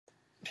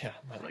Yeah,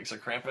 my legs are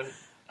cramping.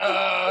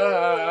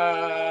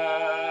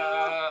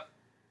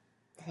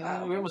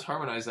 We almost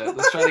harmonized that.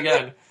 Let's try it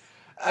again.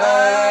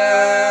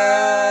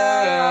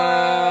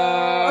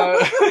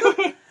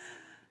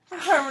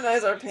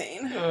 Harmonize our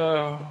pain.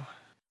 Oh.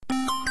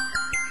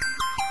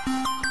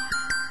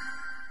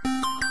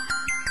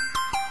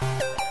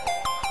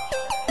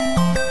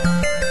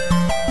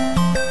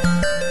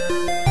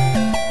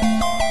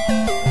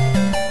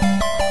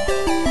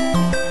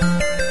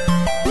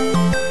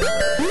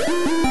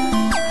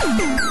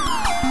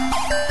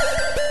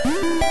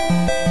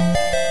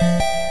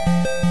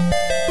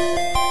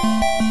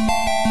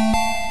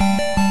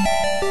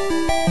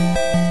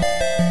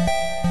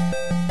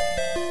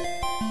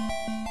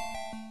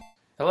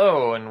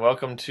 Hello, and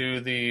welcome to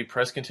the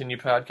Press Continue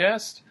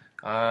podcast.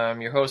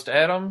 I'm your host,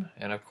 Adam,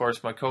 and of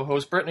course, my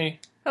co-host,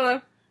 Brittany.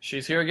 Hello.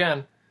 She's here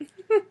again.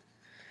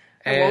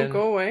 I won't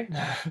go away.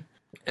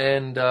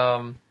 And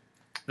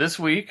this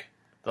week,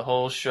 the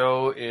whole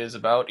show is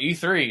about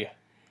E3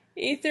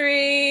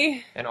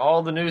 E3. and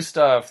all the new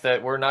stuff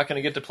that we're not going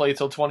to get to play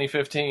till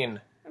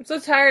 2015. I'm so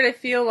tired. I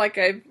feel like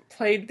I've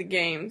played the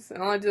games,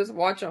 and all I do is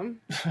watch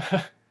them.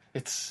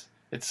 It's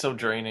so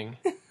draining.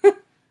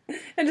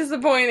 And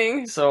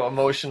disappointing. So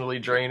emotionally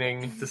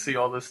draining to see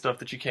all this stuff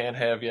that you can't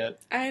have yet.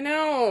 I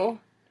know.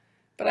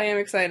 But I am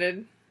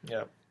excited.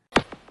 Yep.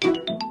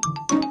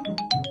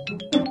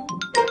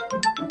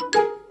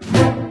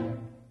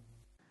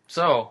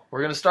 So, we're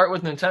going to start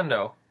with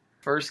Nintendo.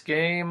 First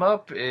game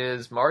up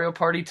is Mario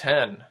Party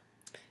 10.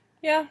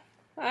 Yeah.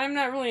 I'm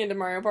not really into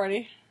Mario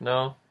Party.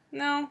 No?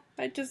 No.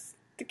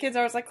 The kids are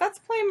always like, let's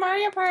play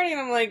Mario Party.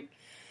 And I'm like,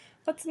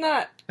 let's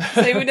not.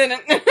 Say we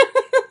didn't.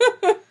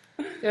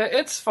 Yeah,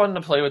 it's fun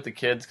to play with the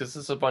kids because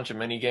it's a bunch of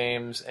mini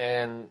games,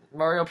 and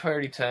Mario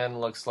Party 10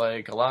 looks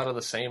like a lot of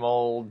the same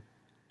old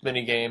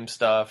mini game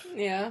stuff.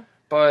 Yeah.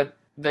 But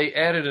they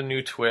added a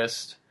new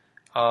twist,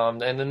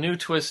 and the new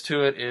twist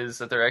to it is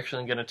that they're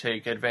actually going to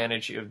take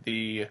advantage of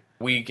the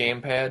Wii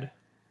gamepad,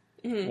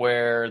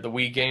 where the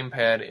Wii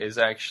gamepad is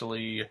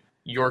actually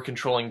you're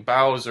controlling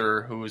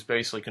Bowser, who is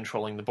basically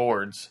controlling the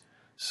boards.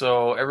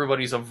 So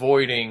everybody's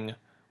avoiding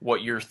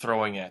what you're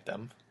throwing at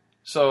them.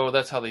 So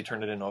that's how they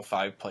turned it into a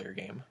 5-player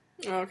game.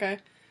 Okay.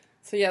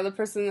 So yeah, the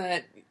person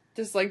that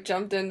just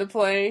jumped in to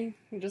play,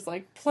 just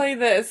play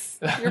this.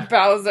 You're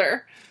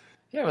Bowser.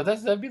 Yeah, but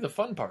that'd be the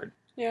fun part.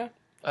 Yeah.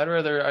 I'd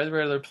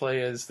rather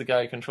play as the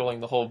guy controlling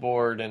the whole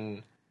board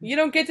and... You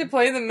don't get to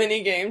play the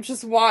mini game.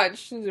 Just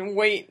watch and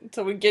wait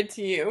until we get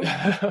to you.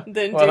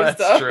 Then well, do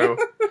that's stuff. True.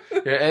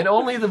 Yeah, and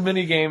only the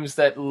mini games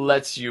that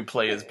lets you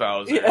play as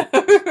Bowser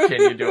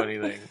can you do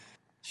anything.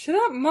 Shut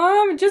up,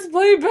 Mom! Just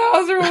play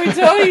Bowser when we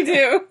tell you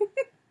to!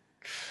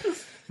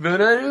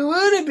 But I don't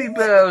want to be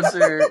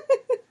Bowser!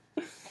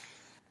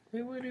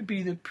 I want to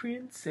be the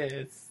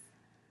princess.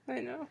 I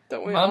know,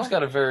 don't we Mom's all?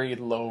 got a very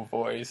low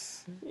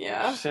voice.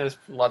 Yeah, She has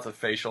lots of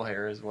facial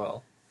hair as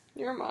well.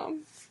 your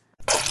mom.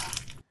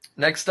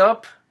 Next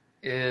up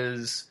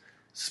is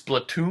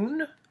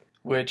Splatoon,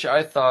 which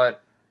I thought,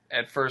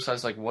 at first I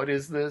was like, what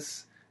is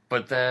this?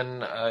 But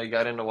then I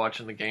got into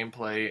watching the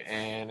gameplay,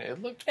 and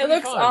it looked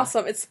pretty fun.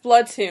 Awesome. It's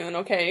Splatoon,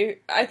 okay?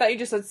 I thought you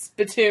just said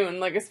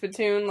spittoon, like a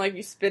spittoon, like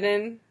you spit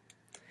in.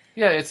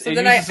 Yeah, it So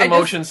uses a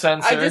motion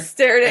sensor. I just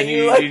stared at and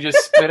you like... you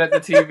just spit at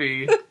the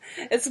TV.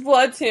 It's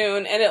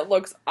Splatoon, and it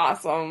looks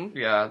awesome.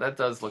 Yeah, that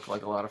does look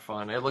like a lot of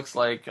fun. It looks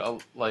like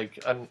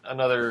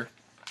another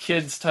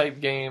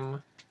kids-type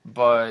game,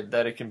 but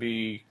that it can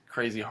be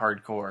crazy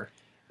hardcore.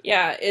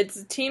 Yeah,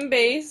 it's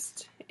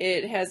team-based.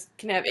 It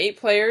can have 8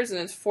 players, and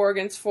it's 4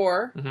 against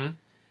 4. Mm-hmm.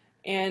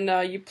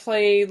 And you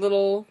play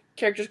little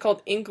characters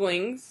called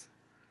Inklings.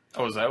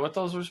 Oh, is that what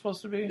those were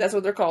supposed to be? That's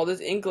what they're called, is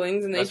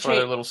Inklings. And That's why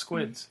they're little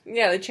squids.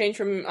 Yeah, they change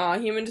from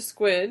human to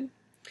squid.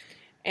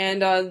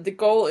 And the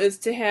goal is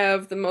to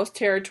have the most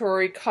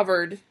territory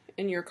covered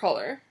in your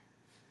color.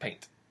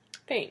 Paint,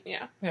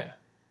 yeah. Yeah.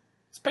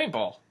 It's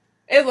paintball.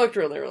 It looked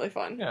really, really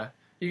fun. Yeah.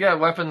 You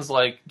got weapons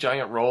like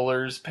giant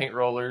rollers, paint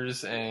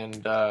rollers,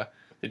 and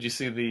did you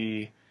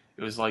see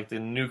it was like the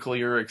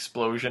nuclear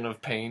explosion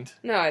of paint?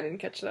 No, I didn't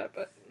catch that,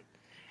 but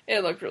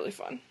it looked really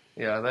fun.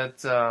 Yeah,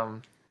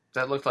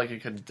 that looked like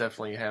it could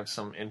definitely have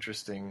some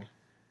interesting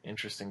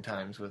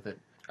times with it.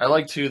 I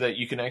like, too, that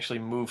you can actually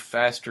move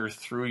faster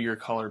through your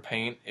color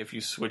paint if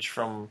you switch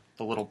from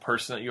the little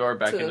person that you are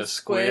back into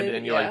squid,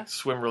 and you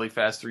swim really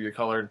fast through your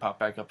color and pop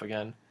back up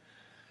again.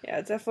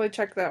 Yeah, definitely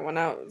check that one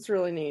out. It's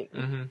really neat.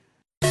 Mm-hmm.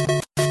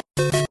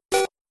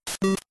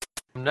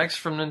 Next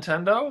from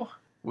Nintendo,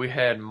 we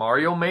had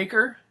Mario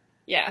Maker.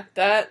 Yeah,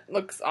 that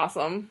looks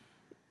awesome.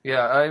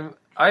 Yeah,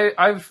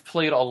 I've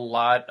played a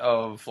lot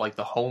of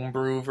the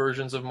homebrew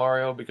versions of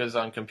Mario because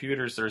on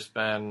computers there's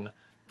been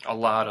a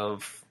lot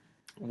of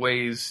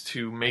ways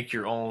to make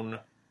your own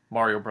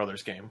Mario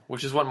Brothers game,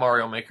 which is what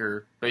Mario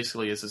Maker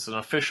basically is. It's an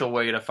official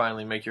way to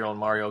finally make your own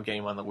Mario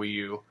game on the Wii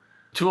U.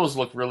 Tools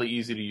look really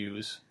easy to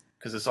use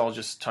because it's all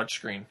just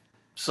touchscreen.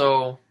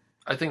 So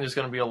I think there's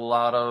going to be a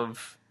lot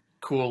of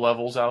cool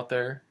levels out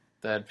there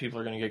that people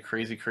are going to get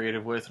crazy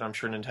creative with, and I'm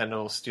sure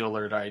Nintendo will steal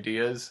their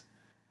ideas.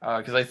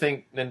 Because I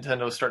think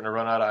Nintendo's starting to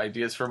run out of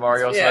ideas for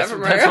Mario, Yeah, so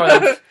for that's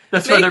Mario.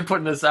 that's why they're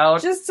putting this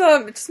out. Just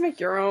make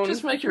your own.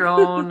 Just make your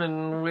own,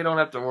 and we don't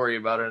have to worry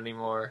about it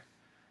anymore.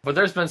 But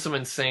there's been some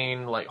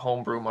insane, like,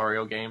 homebrew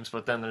Mario games,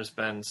 but then there's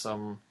been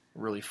some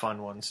really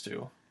fun ones,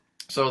 too.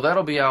 So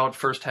that'll be out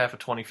first half of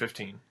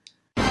 2015.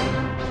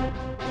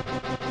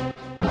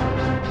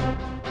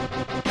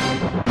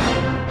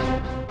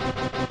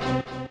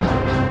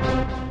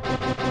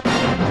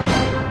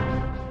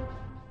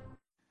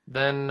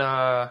 Then,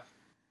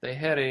 they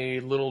had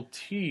a little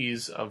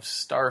tease of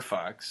Star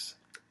Fox.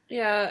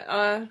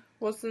 Yeah,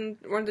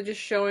 weren't they just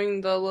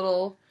showing the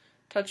little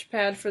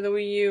touchpad for the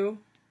Wii U?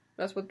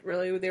 That's what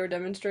really they were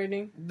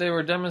demonstrating? They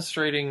were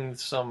demonstrating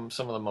some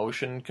of the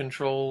motion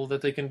control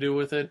that they can do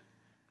with it.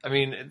 I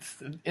mean,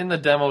 in the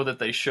demo that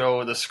they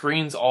show, the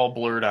screen's all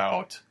blurred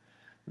out.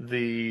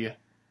 You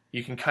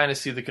can kind of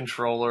see the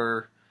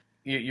controller.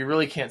 You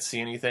really can't see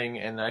anything,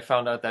 and I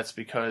found out that's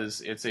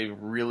because it's a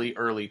really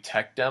early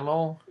tech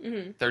demo.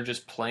 Mm-hmm. They're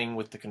just playing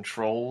with the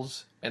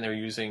controls, and they're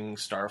using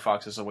Star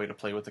Fox as a way to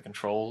play with the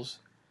controls.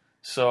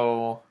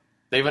 So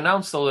they've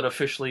announced, though, that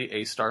officially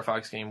a Star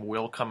Fox game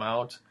will come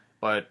out,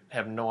 but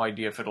have no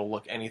idea if it'll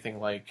look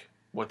anything like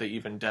what they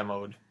even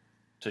demoed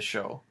to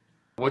show.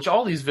 Which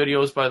all these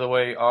videos, by the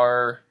way,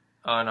 are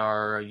on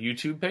our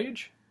YouTube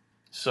page.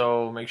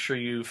 So make sure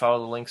you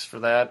follow the links for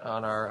that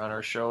on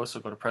our show. So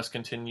go to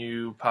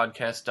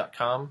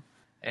presscontinuepodcast.com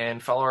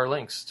and follow our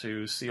links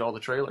to see all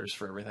the trailers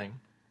for everything.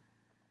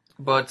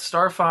 But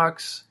Star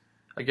Fox,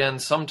 again,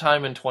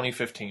 sometime in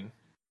 2015.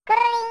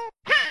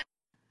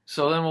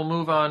 So then we'll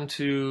move on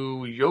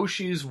to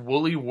Yoshi's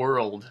Woolly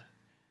World.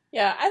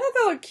 Yeah, I thought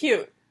that looked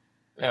cute.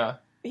 Yeah.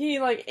 He,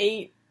 like,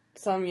 ate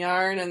some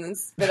yarn and then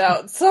spit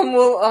out some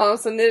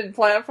knitted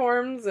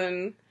platforms,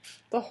 and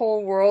the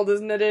whole world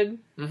is knitted.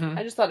 Mm-hmm.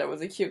 I just thought it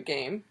was a cute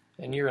game.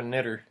 And you're a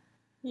knitter.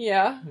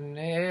 Yeah.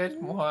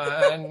 Knit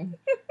one,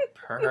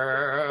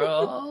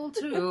 purl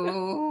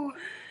two.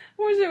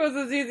 Wish it was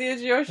as easy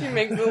as Yoshi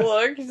makes it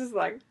look. He's just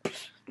like...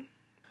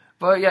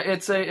 But yeah,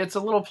 it's a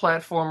little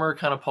platformer,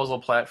 kind of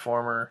puzzle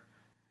platformer.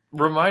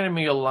 Reminded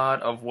me a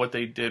lot of what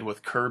they did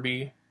with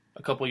Kirby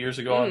a couple years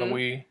ago on the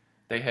Wii.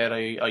 They had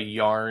a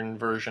yarn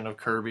version of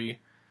Kirby.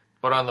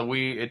 But on the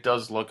Wii, it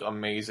does look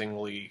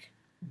amazingly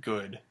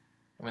good.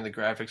 I mean, the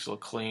graphics look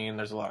clean.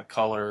 There's a lot of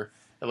color.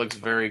 It looks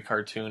very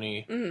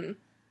cartoony. Mm-hmm.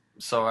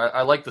 So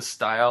I like the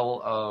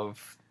style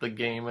of the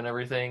game and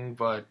everything,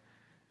 but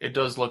it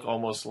does look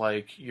almost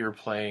like you're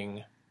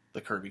playing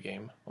the Kirby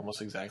game.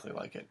 Almost exactly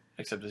like it,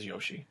 except as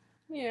Yoshi.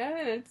 Yeah,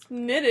 and it's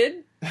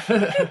knitted.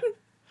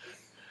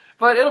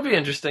 But it'll be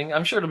interesting.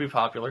 I'm sure it'll be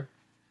popular.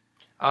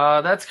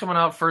 That's coming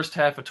out first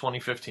half of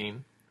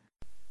 2015.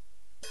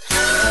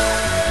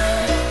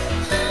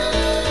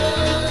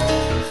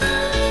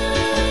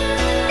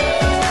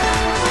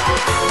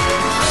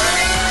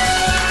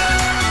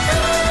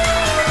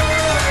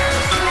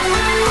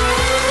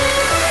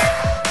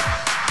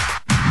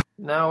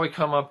 Now we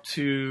come up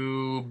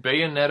to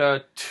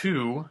Bayonetta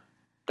 2.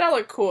 That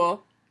looked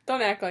cool.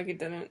 Don't act like it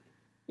didn't.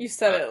 You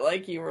said it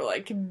like you were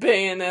like,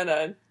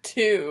 Bayonetta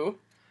 2.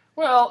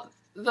 Well,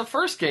 the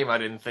first game I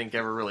didn't think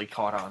ever really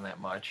caught on that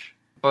much.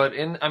 But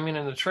in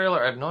the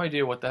trailer, I have no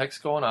idea what the heck's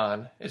going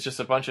on. It's just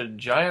a bunch of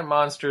giant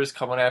monsters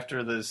coming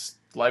after this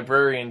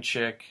librarian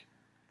chick.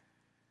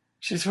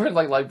 She's wearing,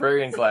 like,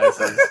 librarian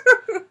glasses.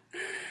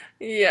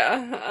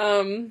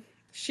 Yeah,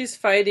 she's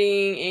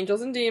fighting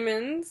angels and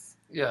demons.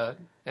 Yeah,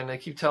 and they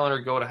keep telling her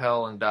go to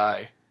hell and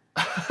die.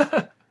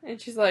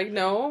 And she's like,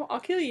 no, I'll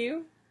kill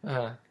you.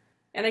 Uh-huh.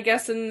 And I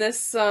guess in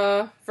this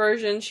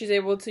version, she's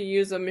able to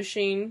use a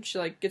machine. She,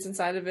 like, gets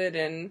inside of it,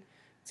 and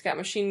it's got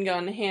machine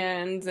gun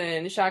hands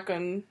and a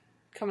shotgun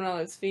coming out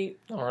of its feet.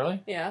 Oh,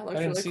 really? Yeah, it looks I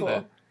didn't really see cool.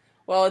 that.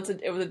 Well,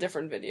 it was a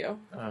different video.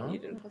 Oh. You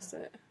didn't post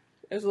it.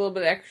 It was a little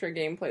bit extra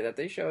gameplay that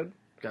they showed.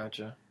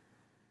 Gotcha.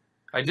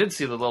 I did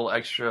see the little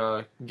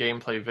extra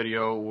gameplay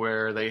video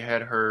where they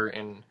had her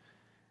in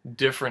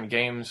different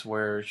games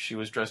where she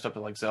was dressed up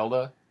like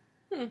Zelda.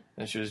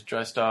 And she was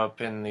dressed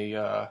up in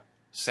the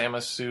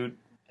Samus suit.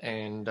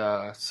 And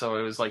so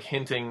it was like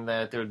hinting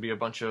that there would be a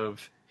bunch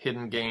of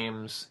hidden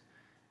games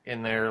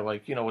in there.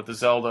 Like, you know, with the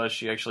Zelda,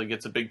 she actually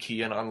gets a big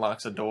key and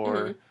unlocks a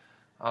door.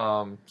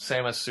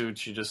 Samus suit,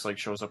 she just like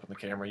shows up in the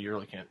camera. You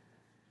really can't.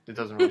 It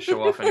doesn't really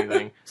show off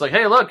anything. It's like,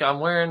 hey, look, I'm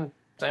wearing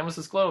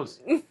Samus's clothes.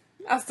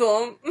 I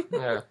still am.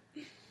 Yeah.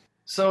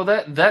 So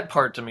that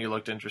part to me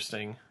looked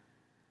interesting.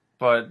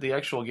 But the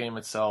actual game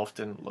itself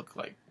didn't look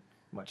like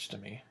much to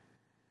me.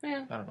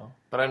 Yeah. I don't know.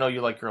 But I know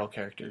you like girl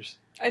characters.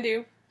 I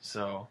do.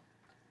 So,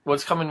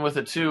 what's coming with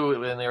it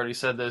too, and they already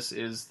said this,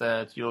 is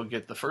that you'll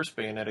get the first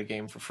Bayonetta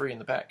game for free in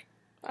the pack.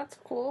 That's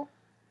cool.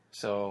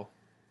 So,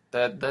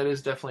 that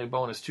is definitely a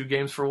bonus. 2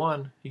 games for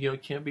 1. You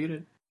can't beat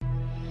it.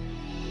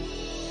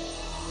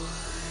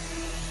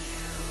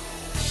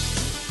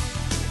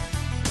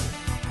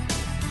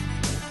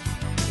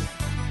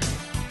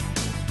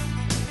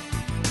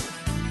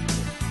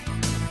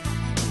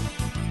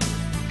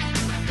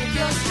 If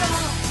you're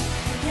strong,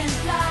 you can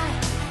fly,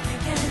 you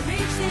can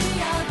reach the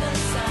other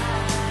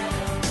side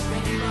of the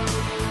rainbow.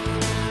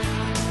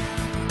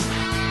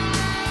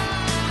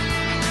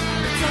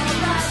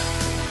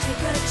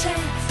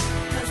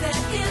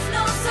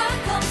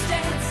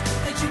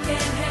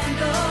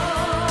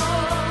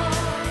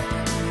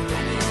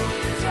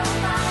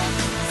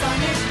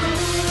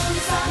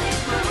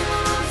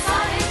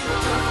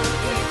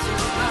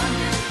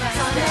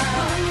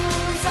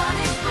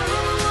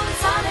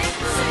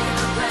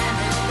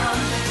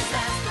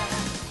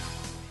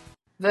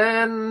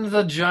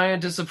 the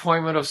giant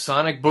disappointment of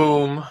Sonic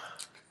Boom.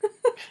 I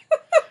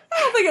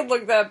don't think it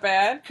looked that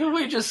bad. Could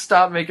we just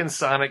stop making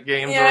Sonic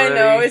games Yeah, already? I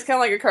know. It's kind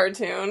of like a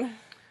cartoon.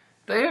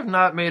 They have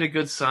not made a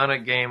good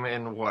Sonic game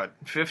in,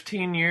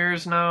 15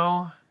 years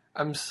now?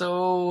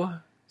 So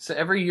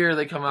every year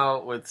they come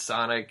out with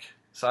Sonic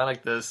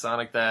this,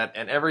 Sonic that,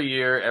 and every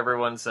year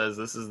everyone says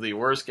this is the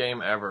worst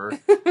game ever.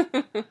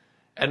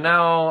 And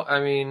now,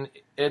 I mean,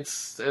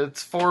 it's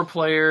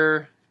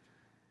 4-player.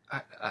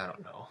 I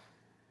don't know.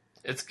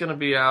 It's gonna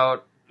be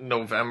out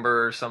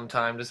November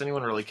sometime. Does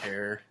anyone really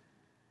care?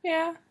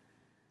 Yeah.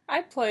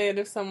 I'd play it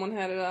if someone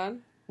had it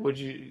on. Would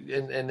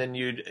you? And then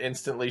you'd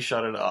instantly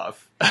shut it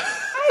off.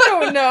 I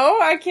don't know.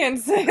 I can't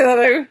say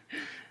that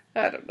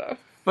I don't know.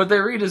 But they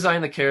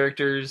redesigned the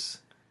characters,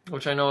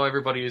 which I know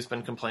everybody has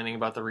been complaining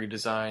about the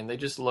redesign. They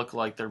just look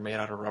like they're made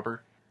out of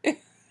rubber.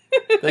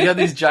 They got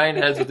these giant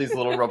heads with these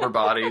little rubber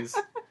bodies.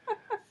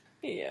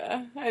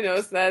 Yeah, I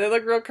noticed that. They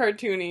look real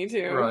cartoony,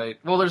 too. Right.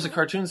 Well, there's a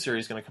cartoon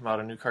series going to come out,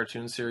 a new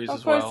cartoon series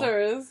as well. Of course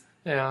there is.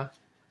 Yeah.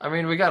 I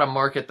mean, we got to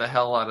market the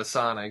hell out of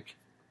Sonic.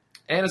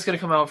 And it's going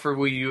to come out for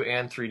Wii U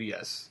and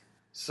 3DS.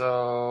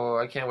 So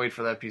I can't wait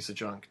for that piece of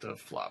junk to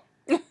flop.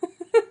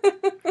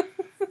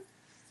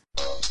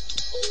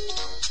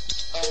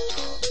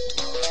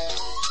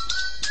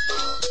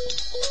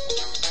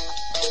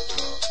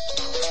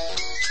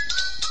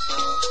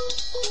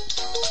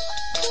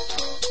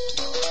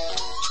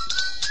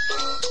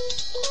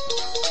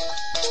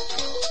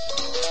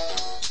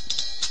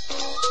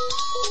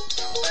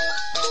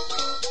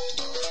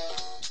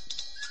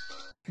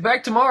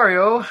 Back to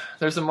Mario.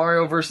 There's a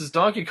Mario vs.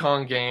 Donkey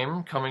Kong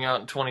game coming out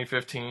in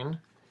 2015,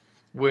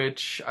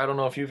 which I don't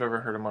know if you've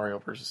ever heard of Mario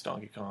vs.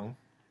 Donkey Kong.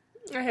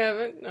 I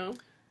haven't, no.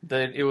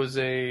 That it was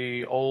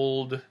a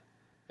old,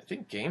 I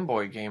think, Game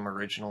Boy game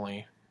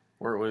originally,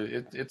 where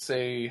it's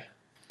a.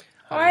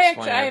 how to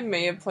explain I it?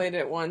 may have played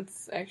it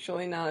once,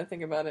 actually, now that I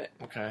think about it.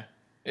 Okay,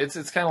 it's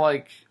kind of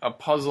like a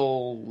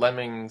puzzle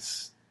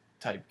Lemmings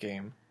type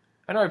game.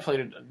 I know I played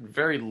it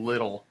very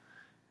little,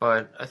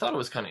 but I thought it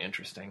was kind of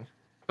interesting.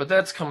 But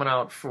that's coming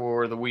out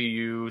for the Wii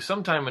U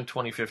sometime in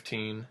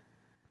 2015.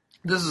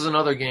 This is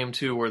another game,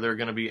 too, where they're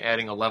going to be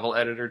adding a level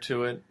editor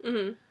to it.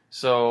 Mm-hmm.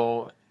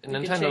 So, You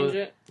can change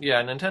it.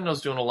 Yeah,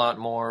 Nintendo's doing a lot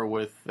more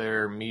with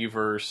their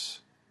Miiverse,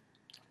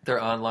 their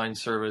online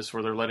service,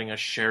 where they're letting us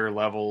share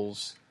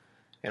levels.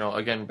 You know,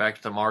 again, back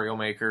to the Mario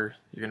Maker,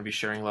 you're going to be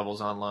sharing levels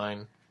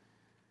online.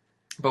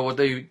 But what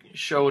they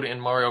showed in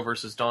Mario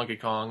vs. Donkey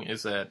Kong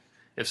is that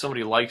if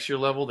somebody likes your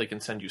level, they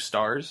can send you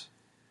stars.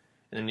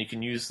 And then you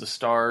can use the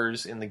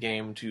stars in the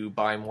game to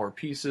buy more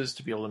pieces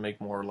to be able to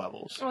make more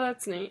levels. Oh,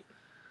 that's neat.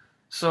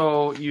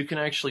 So you can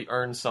actually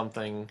earn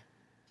something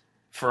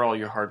for all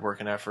your hard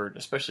work and effort,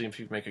 especially if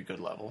you make a good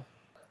level.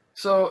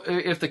 So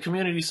if the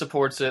community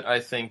supports it, I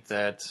think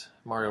that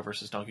Mario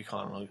vs. Donkey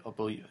Kong it'll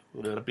be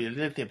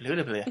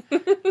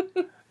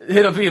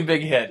a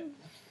big hit.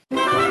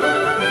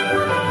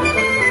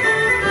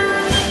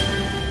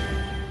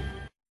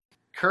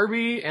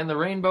 Kirby and the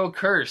Rainbow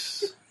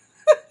Curse.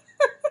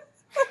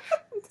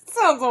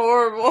 Sounds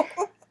horrible.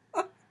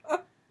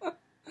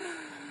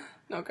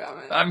 No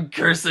comment. I'm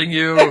cursing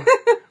you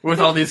with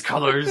all these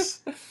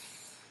colors.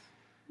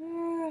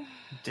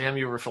 Damn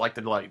you,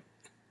 reflected light.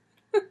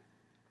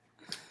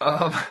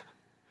 But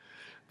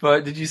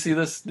did you see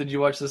this? Did you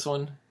watch this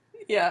one?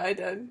 Yeah, I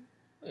did.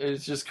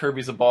 It's just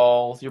Kirby's a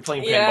ball. You're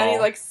playing pinball. Yeah, and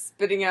he's like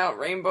spitting out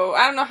rainbow.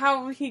 I don't know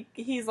how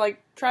he's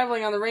like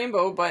traveling on the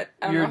rainbow, but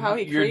I don't know how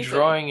he creates You're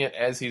drawing it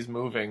as he's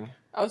moving.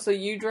 Oh, so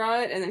you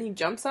draw it and then he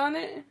jumps on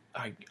it?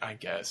 I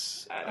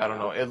guess. I don't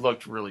know. It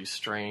looked really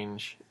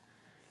strange.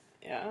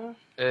 Yeah.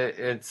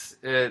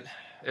 It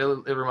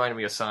reminded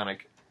me of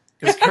Sonic.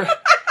 'Cause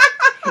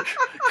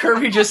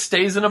Kirby just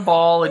stays in a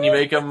ball and you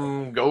make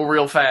him go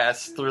real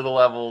fast through the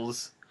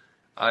levels.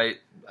 I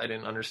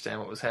didn't understand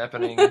what was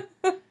happening,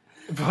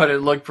 but it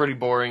looked pretty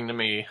boring to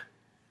me.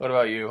 What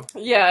about you?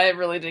 Yeah, it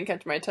really didn't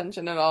catch my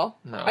attention at all.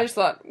 No. I just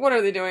thought, what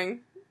are they doing?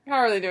 How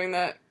are they doing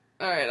that?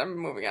 Alright, I'm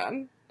moving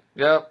on.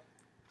 Yep.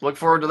 Look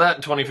forward to that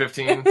in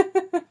 2015.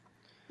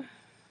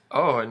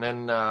 Oh, and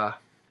then I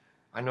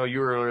know you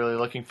were really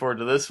looking forward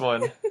to this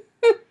one.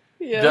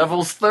 Yeah.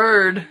 Devil's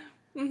Third.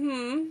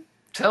 Mm-hmm.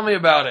 Tell me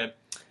about it.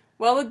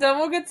 Well, the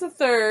devil gets a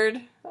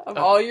third of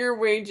all your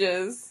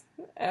wages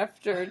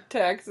after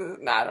taxes.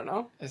 Nah, I don't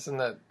know. Isn't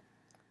that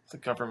the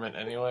government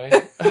anyway?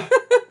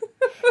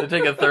 They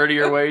take a third of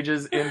your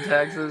wages in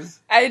taxes?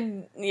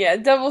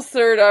 Devil's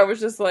Third, I was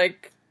just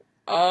like,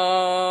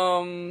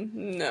 no.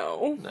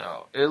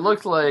 No. It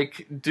looked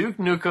like Duke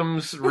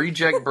Nukem's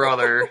reject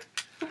brother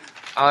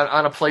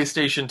on a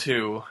PlayStation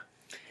 2.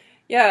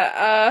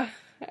 Yeah,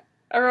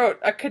 I wrote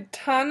a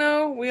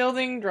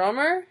katana-wielding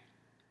drummer.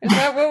 Is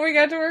that what we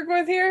got to work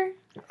with here?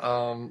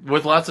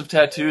 With lots of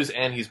tattoos,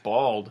 and he's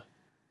bald.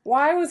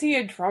 Why was he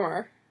a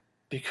drummer?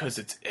 Because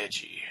it's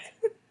edgy.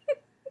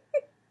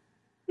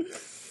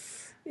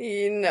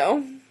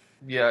 No.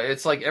 Yeah,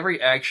 it's like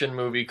every action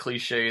movie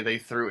cliche they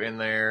threw in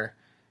there.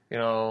 You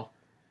know,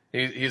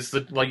 He's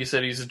the like you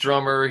said. He's a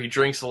drummer. He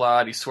drinks a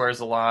lot. He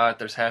swears a lot.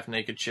 There's half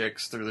naked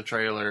chicks through the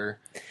trailer.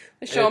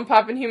 They show him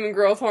popping human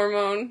growth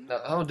hormone.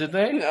 Oh, did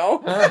they?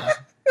 No. Ah.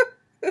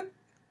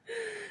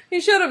 He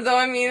should have, though.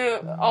 I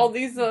mean, all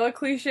these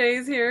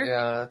cliches here.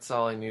 Yeah, that's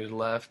all I needed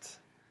left.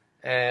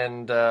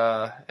 And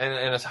a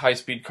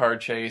high-speed car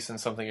chase and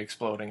something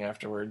exploding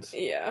afterwards.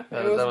 Yeah.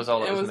 That was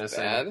all that was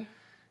missing.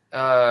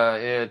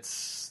 Bad.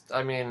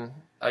 I mean,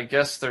 I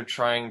guess they're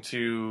trying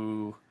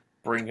to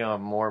bring a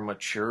more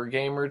mature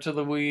gamer to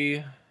the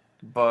Wii,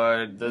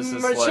 but this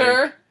is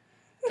mature.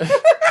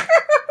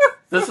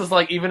 This is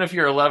like, even if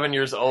you're 11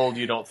 years old,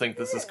 you don't think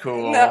this is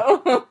cool.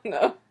 No.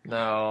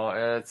 No,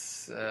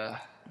 it's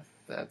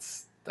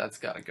that's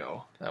gotta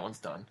go. That one's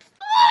done.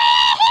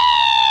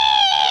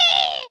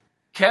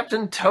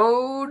 Captain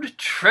Toad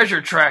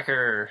Treasure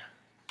Tracker.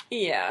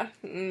 Yeah.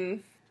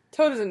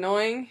 Toad is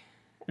annoying.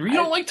 You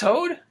don't like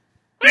Toad?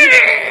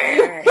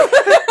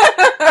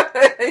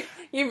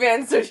 You've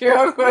answered your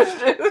own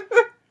question.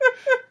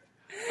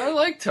 I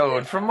like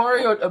Toad from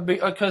Mario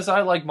because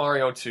I like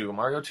Mario 2.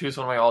 Mario 2 is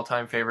one of my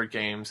all-time favorite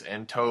games,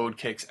 and Toad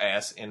kicks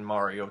ass in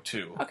Mario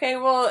 2. Okay,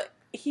 well,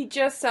 he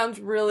just sounds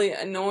really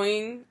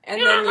annoying.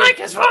 And You then don't like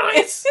his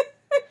voice?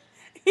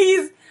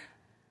 He's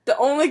the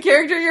only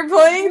character you're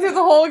playing through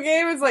the whole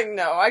game. It's like,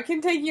 no, I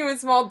can take you in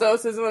small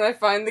doses when I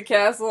find the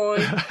castle.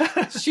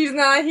 And she's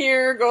not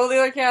here. Go to the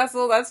other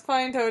castle. That's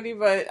fine, Toady,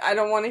 but I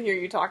don't want to hear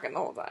you talking the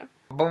whole time.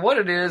 But what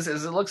it is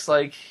it looks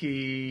like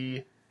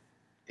he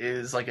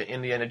is like an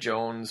Indiana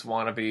Jones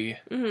wannabe.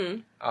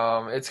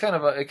 Mm-hmm. It kind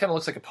of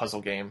looks like a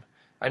puzzle game.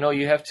 I know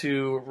you have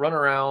to run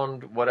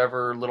around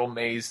whatever little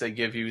maze they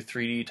give you,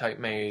 3D type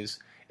maze,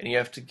 and you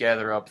have to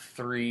gather up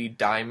 3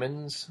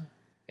 diamonds.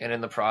 And in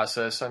the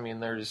process, I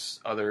mean, there's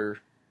other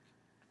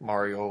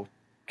Mario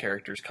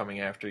characters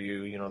coming after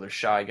you. You know, there's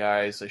Shy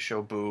Guys. They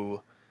show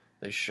Boo.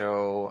 They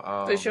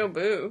show. They show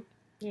Boo.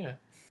 Yeah,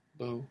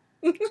 Boo.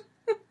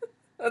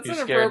 That's You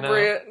scared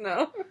inappropriate.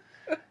 No.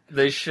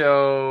 They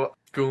show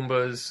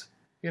Goombas.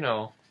 You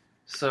know,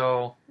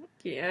 so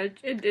Yeah,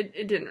 it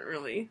didn't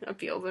really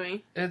appeal to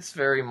me. it's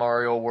very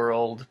Mario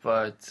World,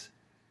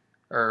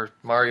 or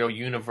Mario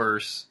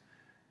Universe,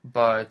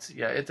 but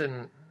yeah, it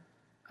didn't.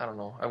 I don't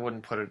know. I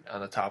wouldn't put it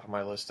on the top of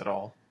my list at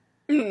all.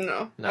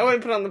 No. I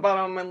wouldn't put it on the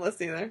bottom of my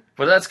list either.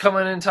 But that's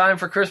coming in time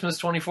for Christmas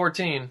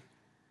 2014.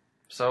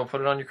 So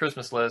put it on your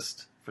Christmas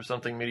list for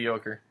something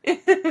mediocre.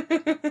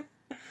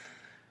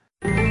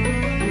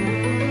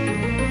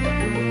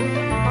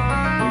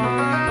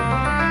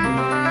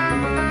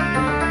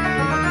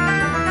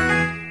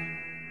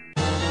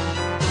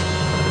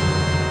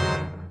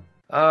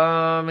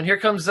 And here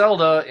comes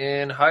Zelda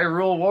in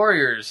Hyrule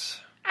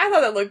Warriors. I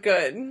thought it looked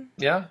good.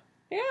 Yeah?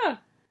 Yeah.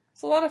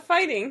 It's a lot of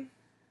fighting.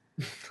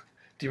 Do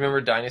you remember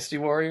Dynasty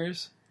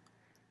Warriors?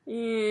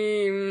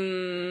 Maybe.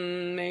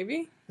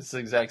 It's the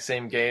exact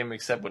same game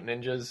except with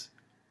ninjas.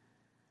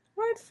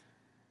 What?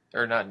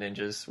 Or not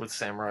ninjas, with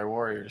samurai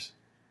warriors.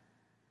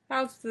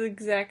 How's the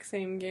exact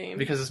same game?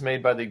 Because it's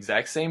made by the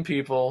exact same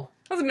people.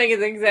 Doesn't make it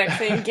the exact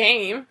same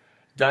game.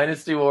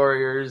 Dynasty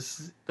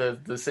Warriors,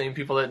 the same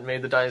people that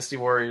made the Dynasty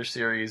Warriors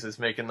series is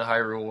making the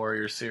Hyrule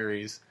Warriors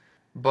series.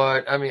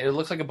 But, I mean, it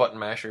looks like a button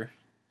masher.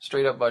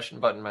 Straight up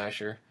button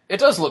masher. It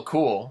does look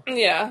cool.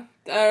 Yeah.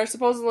 There's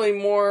supposedly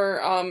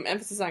more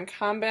emphasis on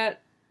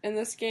combat in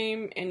this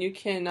game, and you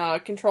can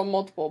control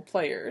multiple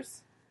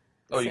players.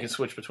 Oh, you can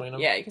switch between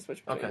them? Yeah, you can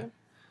switch between Okay. them.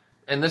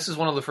 And this is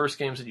one of the first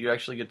games that you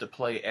actually get to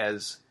play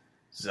as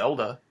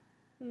Zelda.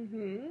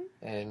 Mm-hmm.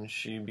 And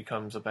she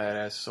becomes a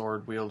badass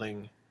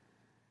sword-wielding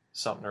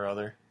something or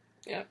other.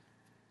 Yep.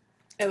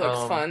 It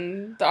looks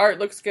fun. The art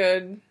looks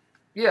good.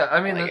 Yeah,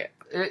 I mean, like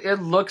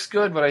it looks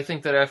good, but I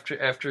think that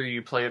after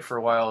you play it for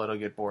a while, it'll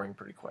get boring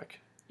pretty quick.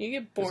 You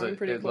get boring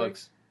pretty quick.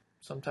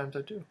 Sometimes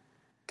I do.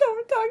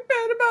 Don't talk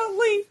bad about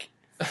Link.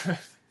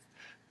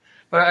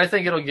 But I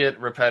think it'll get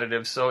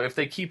repetitive, so if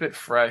they keep it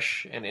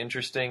fresh and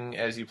interesting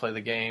as you play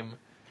the game,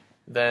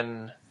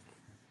 then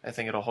I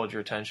think it'll hold your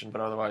attention,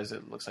 but otherwise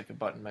it looks like a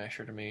button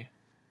masher to me.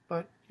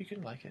 But you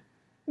can like it.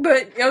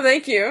 But, oh,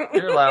 thank you.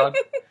 You're allowed.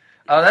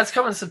 That's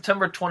coming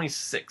September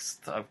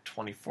 26th of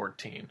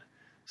 2014.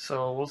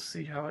 So we'll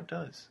see how it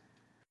does.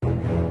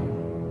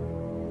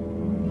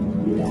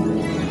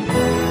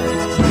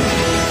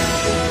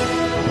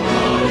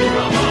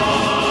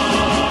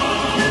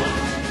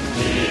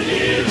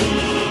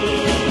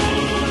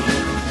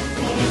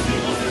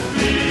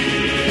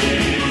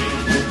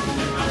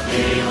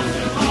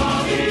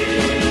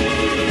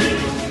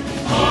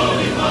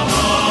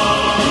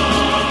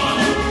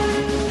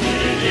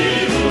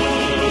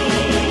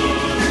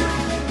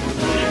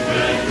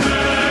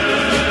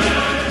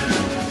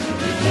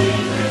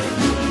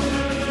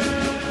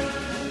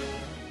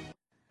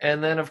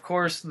 And then, of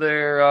course,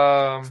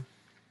 their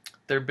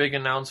big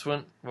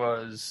announcement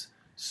was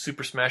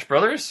Super Smash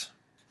Brothers,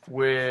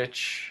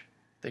 which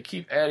they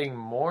keep adding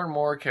more and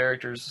more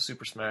characters to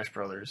Super Smash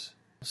Brothers.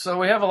 So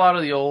we have a lot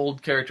of the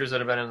old characters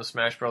that have been in the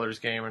Smash Brothers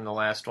game in the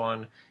last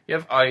one. You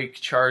have Ike,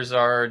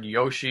 Charizard,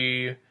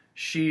 Yoshi,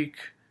 Sheik,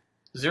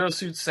 Zero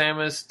Suit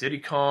Samus, Diddy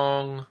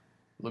Kong,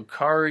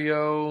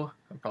 Lucario.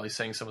 I'm probably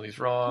saying some of these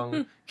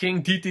wrong.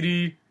 King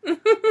Dedede.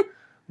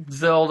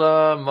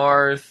 Zelda,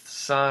 Marth,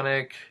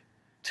 Sonic,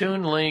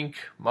 Toon Link,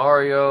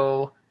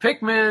 Mario,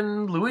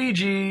 Pikmin,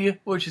 Luigi,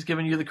 which is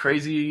giving you the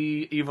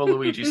crazy evil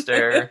Luigi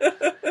stare.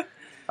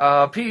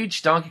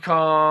 Peach, Donkey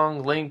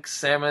Kong, Link,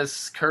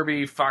 Samus,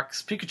 Kirby,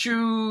 Fox,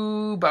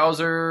 Pikachu,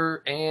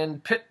 Bowser,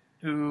 and Pit,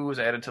 who was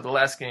added to the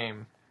last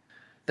game.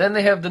 Then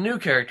they have the new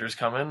characters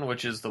coming,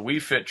 which is the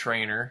Wii Fit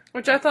trainer.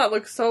 Which I thought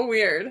looked so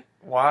weird.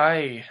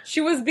 Why?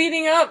 She was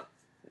beating up,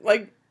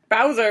 like,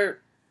 Bowser.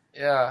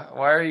 Yeah,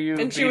 why are you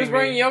And she was beating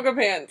wearing me? yoga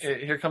pants.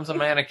 Here comes a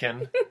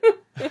mannequin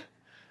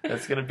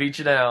that's going to beat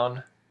you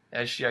down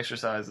as she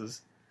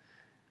exercises.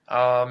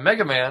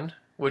 Mega Man,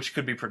 which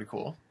could be pretty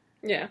cool.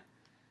 Yeah.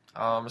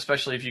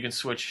 Especially if you can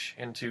switch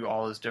into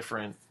all his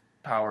different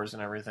powers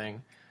and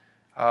everything.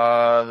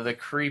 The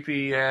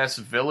creepy-ass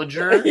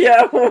villager.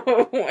 Yeah,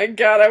 oh my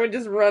god, I would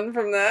just run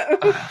from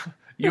that.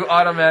 You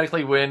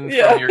automatically win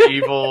Yeah. from your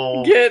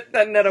evil Get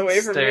that net away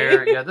from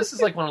stare. me. Yeah, this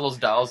is like one of those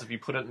dolls. If you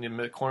put it in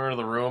the corner of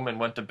the room and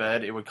went to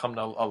bed, it would come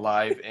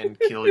alive and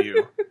kill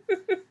you.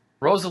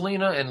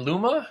 Rosalina and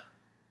Luma,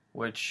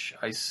 which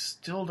I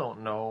still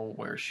don't know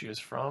where she is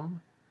from.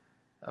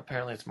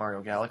 Apparently it's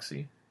Mario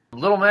Galaxy.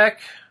 Little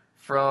Mac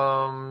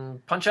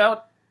from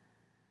Punch-Out.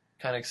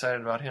 Kind of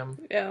excited about him.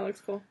 Yeah, that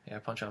looks cool. Yeah,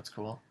 Punch-Out's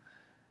cool.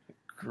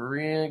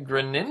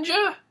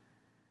 Greninja?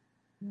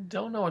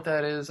 Don't know what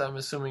that is. I'm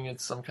assuming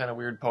it's some kind of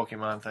weird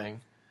Pokemon thing.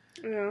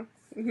 Yeah.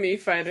 Me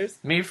fighters.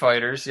 Mii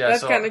fighters, yeah.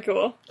 That's so kind of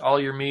cool. all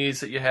your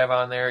Miis that you have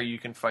on there, you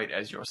can fight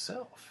as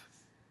yourself.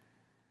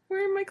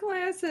 Where are my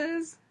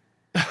glasses?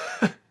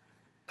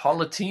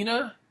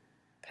 Palutena?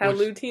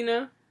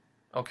 Palutena.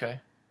 Okay.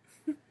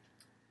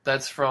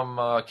 That's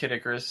from Kid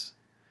Icarus.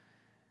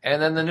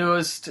 And then the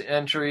newest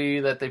entry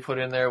that they put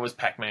in there was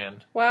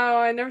Pac-Man. Wow,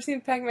 I never seen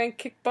Pac-Man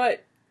kick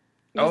butt.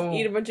 Just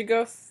eat a bunch of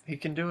ghosts. He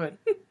can do it.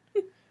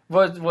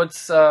 I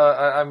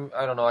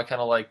don't know, I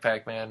kind of like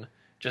Pac-Man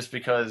just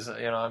because,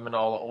 I'm in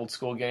all the old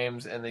school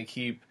games and they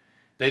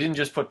didn't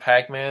just put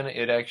Pac-Man,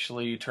 it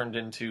actually turned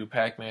into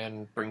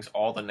Pac-Man brings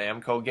all the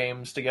Namco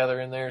games together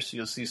in there, so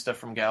you'll see stuff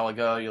from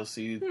Galaga, you'll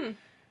see,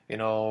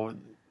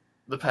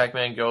 the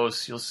Pac-Man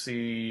Ghosts, you'll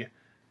see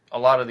a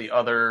lot of the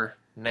other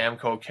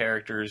Namco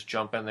characters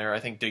jump in there.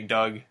 I think Dig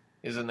Dug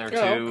is in there too.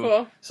 Oh,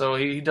 cool. So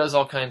he does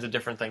all kinds of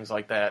different things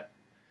like that.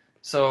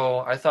 So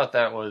I thought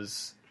that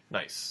was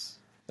nice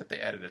that they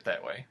added it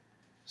that way.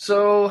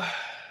 So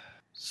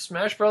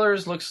Smash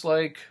Brothers looks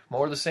like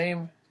more the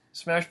same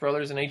Smash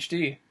Brothers in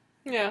HD.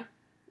 Yeah.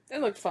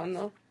 It looked fun,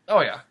 though. Oh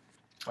yeah.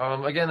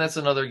 Again, that's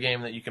another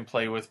game that you can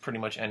play with pretty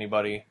much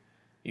anybody.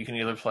 You can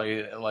either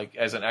play like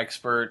as an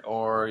expert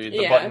or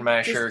the button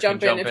masher just jump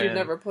can jump in if you've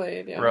never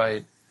played. Yeah.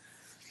 Right.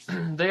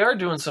 They are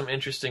doing some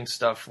interesting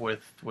stuff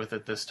with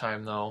it this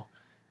time, though.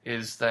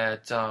 Is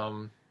that,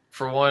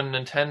 for one,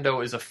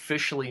 Nintendo is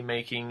officially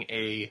making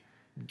a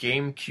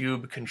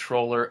GameCube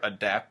controller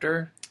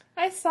adapter.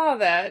 I saw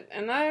that,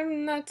 and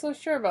I'm not so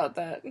sure about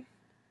that. What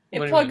It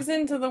do you plugs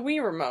into the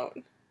Wii remote.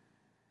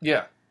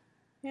 Yeah.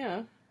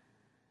 Yeah.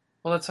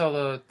 Well, that's how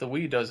the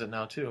Wii does it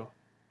now, too.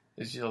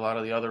 Is a lot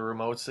of the other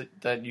remotes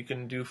that you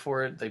can do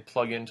for it, they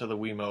plug into the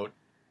Wiimote,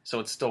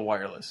 so it's still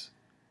wireless.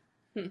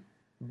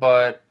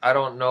 But I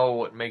don't know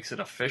what makes it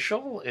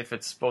official, if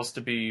it's supposed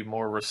to be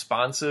more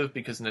responsive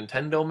because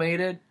Nintendo made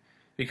it,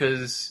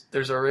 because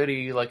there's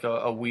already like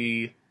a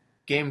Wii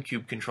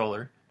GameCube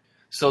controller.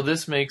 So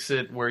this makes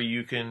it where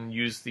you can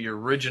use the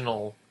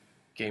original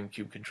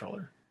GameCube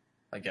controller,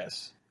 I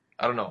guess.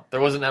 I don't know. There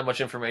wasn't that much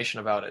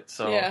information about it,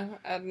 so... Yeah,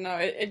 I don't know.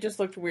 It just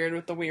looked weird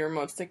with the Wii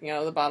remote sticking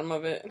out of the bottom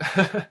of it.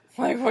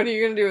 Like, what are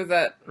you going to do with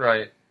that?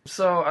 Right.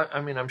 So, I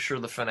mean, I'm sure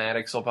the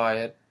fanatics will buy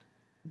it,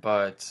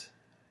 but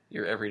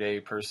your everyday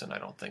person, I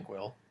don't think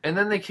will. And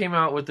then they came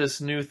out with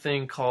this new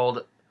thing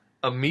called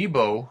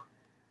Amiibo,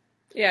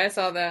 Yeah, I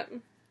saw that.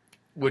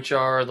 which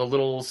are the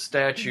little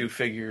statue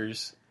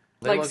figures.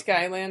 They Like look-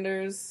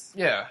 Skylanders.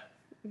 Yeah.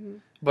 Mm-hmm.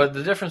 But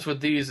the difference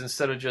with these,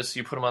 instead of just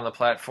you put them on the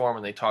platform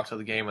and they talk to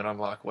the game and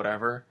unlock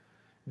whatever,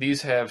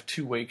 these have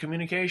two-way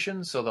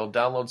communication, so they'll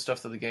download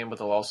stuff to the game, but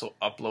they'll also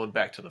upload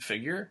back to the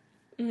figure.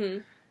 Mm-hmm.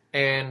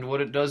 And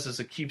what it does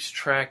is it keeps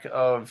track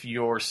of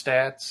your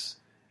stats,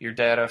 your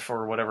data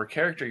for whatever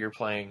character you're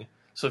playing.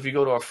 So if you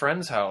go to a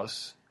friend's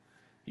house,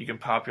 you can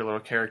pop your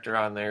little character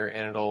on there,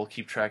 and it'll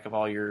keep track of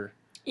all your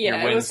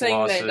Yeah, wins, it was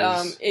saying that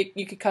losses.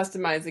 you could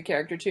customize the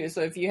character too.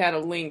 So if you had a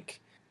Link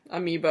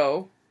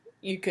amiibo,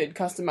 you could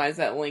customize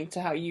that Link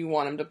to how you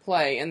want him to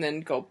play, and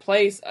then go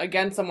play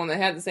against someone that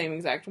had the same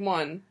exact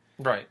one,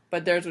 Right.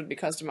 but theirs would be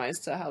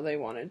customized to how they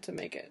wanted to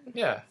make it.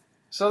 Yeah.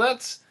 So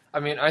that's, I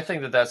mean, I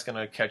think that that's going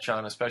to catch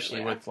on, especially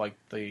Yeah. with like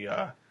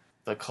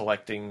the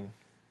collecting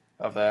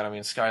of that. I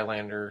mean,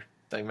 Skylander,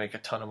 they make a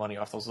ton of money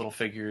off those little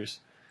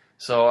figures.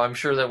 So I'm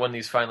sure that when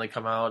these finally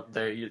come out,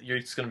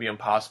 it's going to be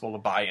impossible to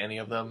buy any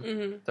of them.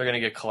 Mm-hmm. They're going to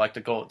get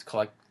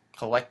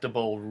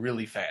collectible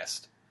really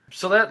fast.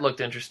 So that looked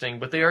interesting,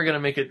 but they are going to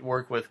make it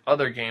work with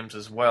other games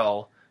as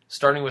well,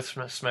 starting with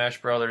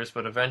Smash Brothers,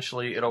 but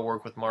eventually it'll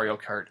work with Mario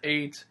Kart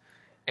 8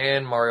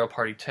 and Mario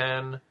Party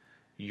 10,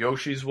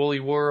 Yoshi's Woolly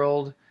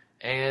World,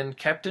 and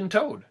Captain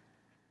Toad.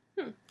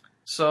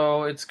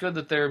 So it's good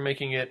that they're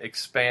making it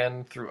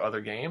expand through other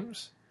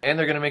games, and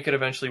they're going to make it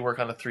eventually work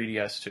on the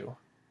 3DS too,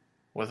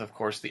 with, of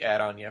course, the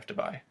add-on you have to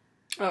buy.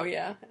 Oh,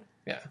 yeah.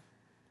 Yeah.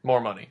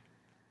 More money.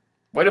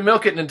 Way to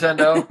milk it,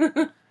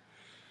 Nintendo!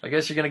 I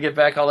guess you're going to get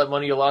back all that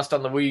money you lost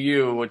on the Wii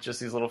U with just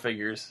these little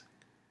figures.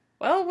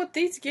 Well, with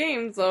these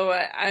games, though,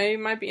 I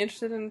might be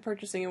interested in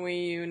purchasing a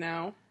Wii U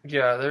now.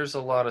 Yeah, there's a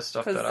lot of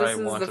stuff that Because I this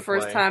is want to the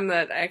first play. time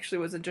that I actually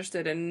was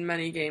interested in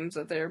many games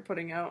that they're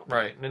putting out.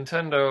 Right.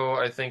 Nintendo,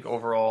 I think,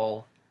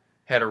 overall,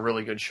 had a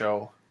really good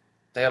show.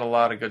 They had a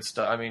lot of good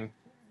stuff. I mean,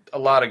 a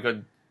lot of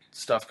good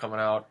stuff coming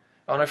out.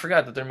 Oh, and I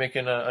forgot that they're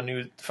making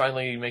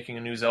finally making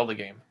a new Zelda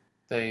game.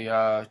 They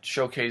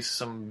showcased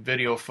some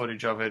video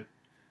footage of it,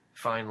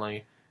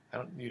 finally.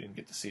 You didn't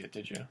get to see it,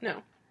 did you?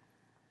 No.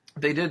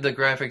 They did the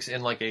graphics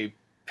in like a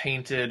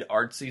painted,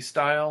 artsy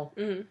style.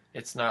 Mm-hmm.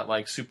 It's not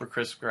like super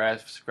crisp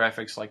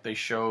graphics like they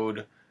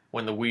showed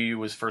when the Wii U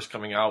was first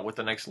coming out, what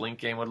the next Link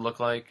game would look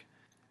like.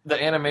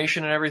 The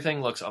animation and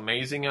everything looks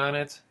amazing on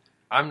it.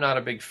 I'm not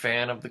a big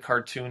fan of the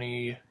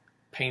cartoony,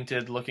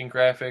 painted-looking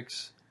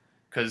graphics,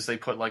 because they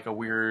put like a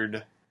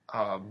weird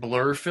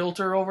blur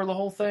filter over the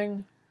whole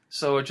thing.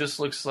 So it just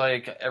looks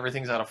like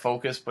everything's out of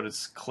focus, but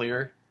it's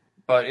clear.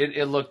 But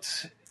it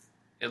looked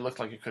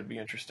like it could be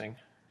interesting.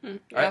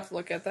 I have to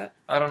look at that.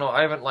 I don't know.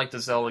 I haven't liked the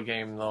Zelda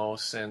game, though,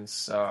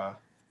 since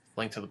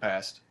Link to the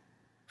Past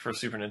for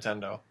Super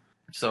Nintendo.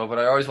 So, but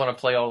I always want to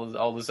play all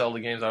the Zelda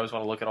games. I always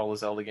want to look at all the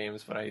Zelda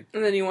games, but And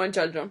then you want to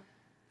judge them.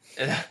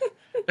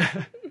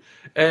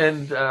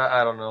 and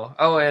I don't know.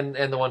 Oh, and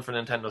the one for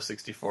Nintendo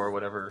 64,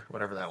 whatever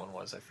that one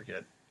was, I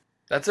forget.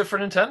 That's it for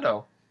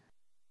Nintendo.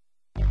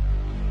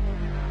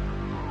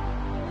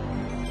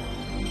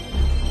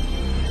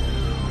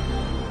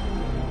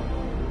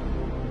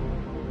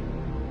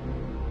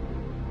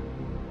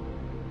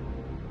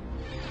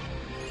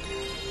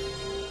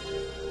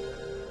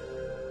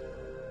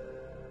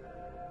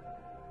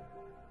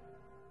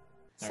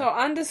 So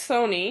on to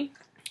Sony,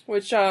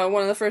 which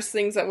one of the first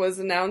things that was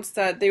announced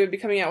that they would be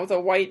coming out with a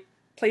white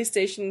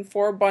PlayStation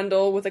 4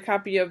 bundle with a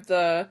copy of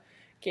the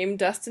game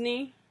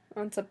Destiny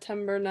on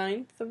September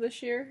 9th of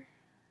this year.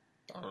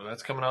 Oh,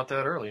 that's coming out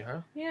that early,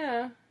 huh?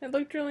 Yeah, it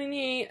looked really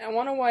neat. I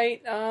want a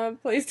white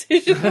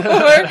PlayStation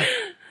 4.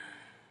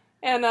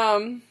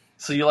 And,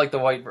 So you like the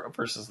white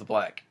versus the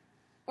black?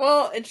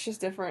 well, it's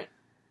just different.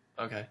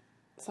 Okay.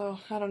 So,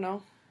 I don't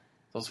know.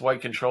 Those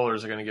white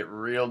controllers are going to get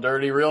real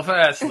dirty real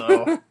fast,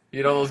 though.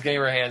 You know, those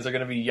gamer hands are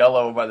going to be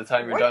yellow by the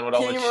time you're done with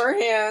all the... gamer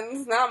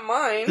hands, not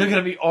mine. They're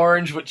going to be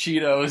orange with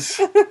Cheetos.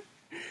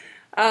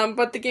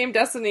 But the game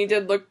Destiny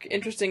did look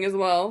interesting as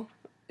well.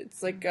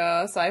 It's like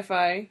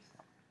sci-fi.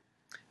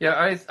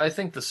 Yeah, I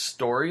think the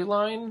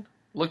storyline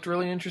looked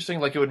really interesting.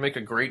 Like, it would make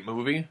a great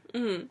movie.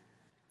 Mm-hmm.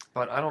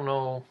 But I don't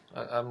know.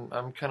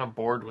 I'm kind of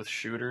bored with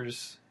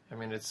shooters. I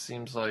mean, it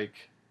seems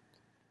like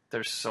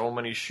there's so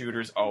many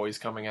shooters always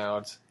coming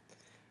out.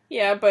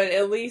 Yeah, but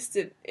at least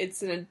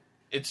it's in a...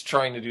 It's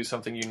trying to do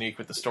something unique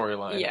with the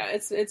storyline. Yeah,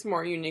 it's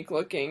more unique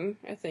looking.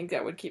 I think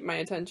that would keep my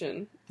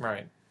attention.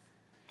 Right.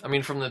 I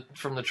mean, from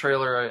the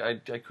trailer,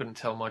 I couldn't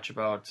tell much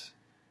about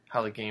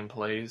how the game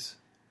plays,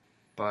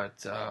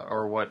 but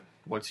or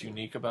what's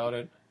unique about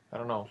it. I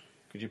don't know.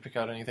 Could you pick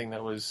out anything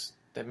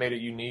that made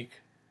it unique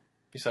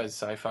besides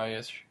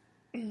sci-fi-ish?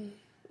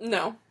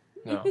 No.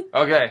 No.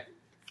 Okay.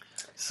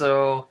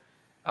 So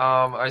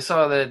I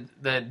saw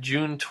that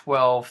June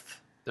 12th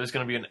there's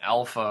going to be an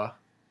alpha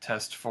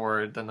test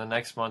for it. Then the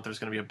next month there's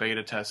going to be a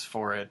beta test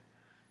for it,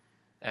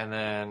 and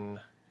then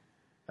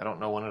I don't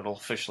know when it'll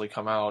officially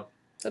come out.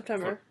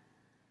 September.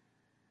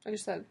 I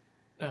just said,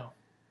 No,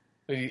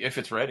 if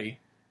it's ready.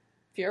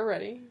 if you're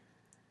ready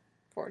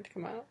for it to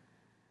come out.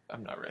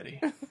 I'm not ready.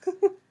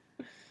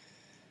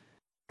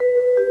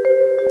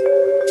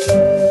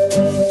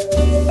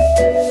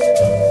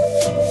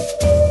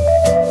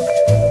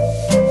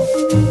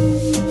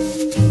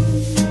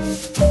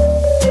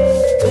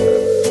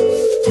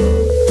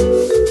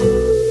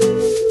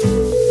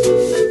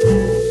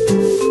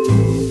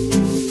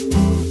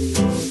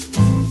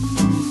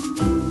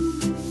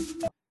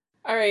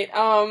 Alright,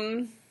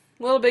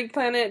 Little Big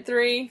Planet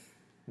 3.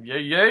 Yay,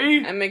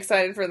 yay! I'm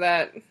excited for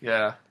that.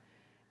 Yeah,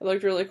 It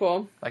looked really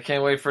cool. I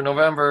can't wait for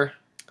November.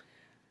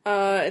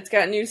 It's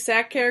got new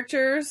sack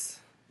characters.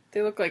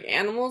 They look like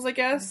animals, I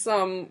guess.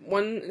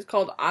 One is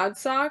called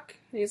Oddsock.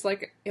 He looks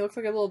like a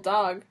little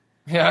dog.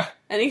 Yeah.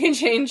 And he can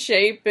change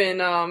shape and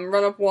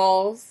run up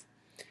walls.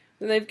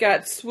 Then they've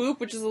got Swoop,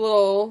 which is a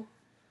little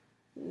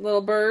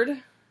bird.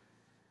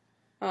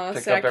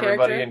 Pick sack up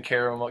everybody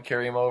character. and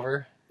carry him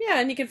over. Yeah,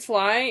 and he can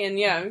fly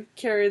and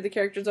carry the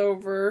characters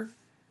over.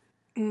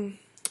 And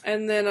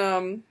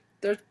then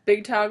there's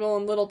Big Toggle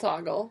and Little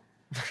Toggle,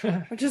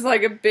 which is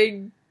like a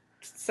big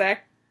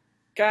sack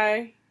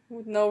guy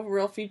with no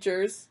real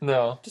features,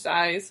 No. just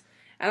eyes.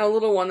 And a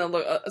little one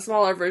a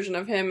smaller version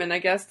of him, and I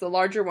guess the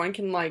larger one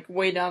can like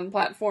weigh down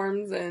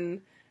platforms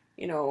and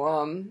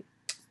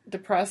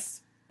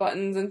depress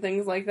buttons and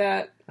things like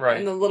that. Right.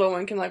 And the little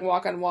one can like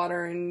walk on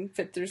water and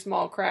fit through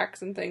small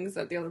cracks and things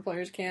that the other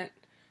players can't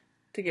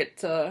to get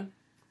to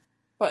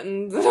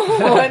buttons and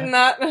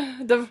whatnot.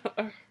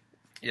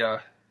 Yeah.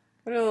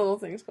 What are the little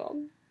things called?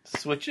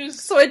 Switches?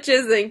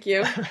 Switches, thank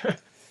you.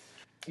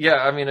 Yeah,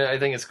 I mean, I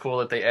think it's cool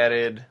that they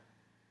added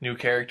new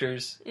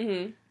characters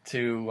hmm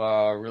to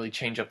really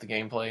change up the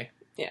gameplay.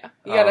 Yeah.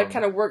 You gotta Um,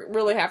 kind of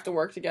really have to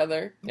work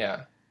together.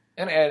 Yeah.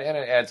 And it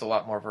adds a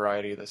lot more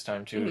variety this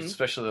time, too, Mhm.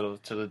 especially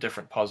to the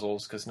different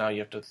puzzles, because now you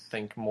have to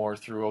think more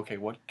through, okay,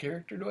 what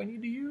character do I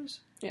need to use?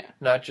 Yeah.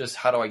 Not just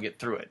how do I get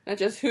through it. Not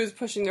just who's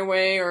pushing their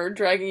way or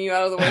dragging you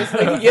out of the way so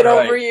they can get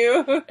Right. over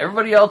you.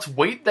 Everybody else,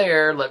 wait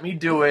there, let me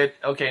do it.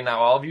 Okay, now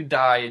all of you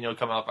die and you'll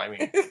come out by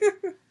me.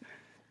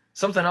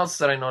 Something else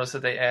that I noticed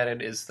that they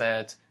added is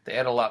that they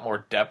add a lot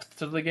more depth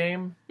to the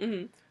game.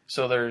 hmm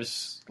So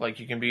there's, like,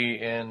 you can be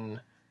in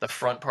the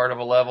front part of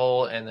a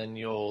level, and then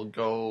you'll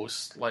go,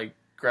 like,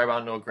 grab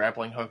onto a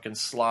grappling hook and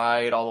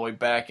slide all the way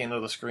back into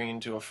the screen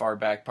to a far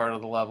back part of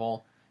the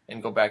level,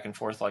 and go back and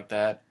forth like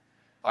that.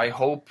 I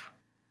hope,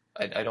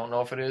 I don't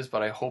know if it is,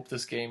 but I hope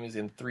this game is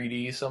in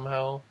 3D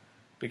somehow,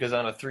 because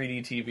on a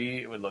 3D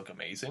TV, it would look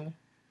amazing.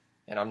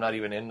 And I'm not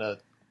even into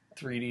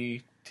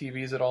 3D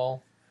TVs at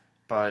all,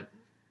 but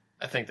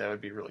I think that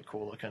would be really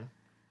cool looking.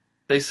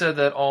 They said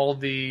that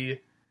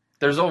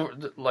there's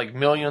over, like,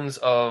 millions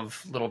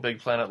of Little Big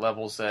Planet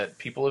levels that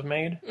people have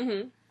made.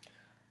 hmm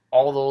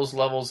All those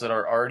levels that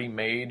are already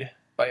made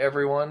by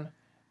everyone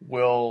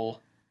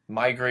will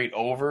migrate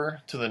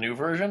over to the new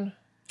version.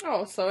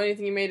 Oh, so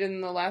anything you made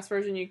in the last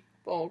version,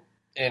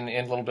 In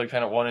Little Big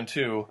Planet 1 and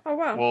 2 Oh,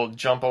 wow. will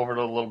jump over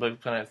to Little Big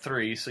Planet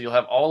 3, so you'll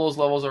have all those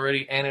levels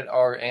already, and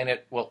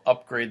it will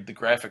upgrade the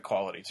graphic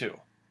quality too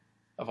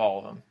of all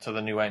of them to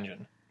the new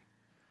engine.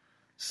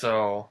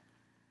 So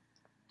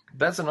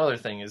that's another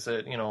thing, is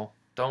that,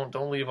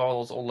 don't leave all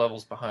those old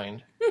levels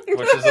behind,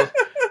 which is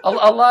a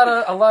lot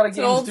of It's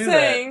an games old do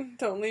saying.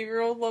 Don't leave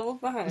your old levels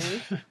behind.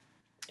 that.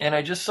 And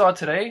I just saw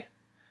today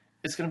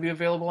it's going to be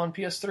available on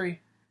PS3.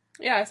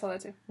 Yeah, I saw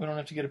that too. We don't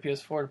have to get a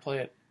PS4 to play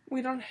it.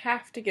 We don't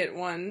have to get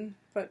one,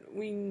 but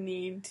we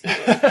need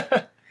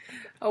to.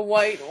 A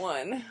white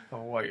one A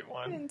white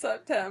one. in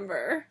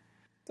September.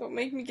 Don't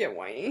make me get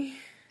whiny.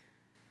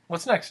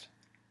 What's next?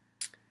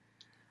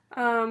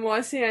 Well,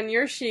 I see on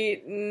your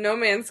sheet No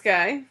Man's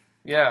Sky,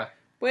 Yeah,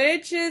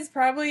 which is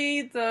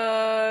probably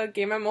the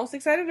game I'm most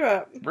excited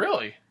about.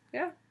 really?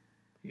 Yeah.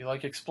 You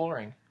like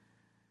exploring?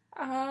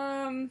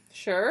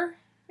 Sure.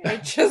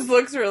 It just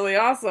looks really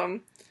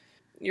awesome.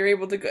 You're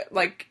able to go,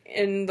 like,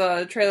 in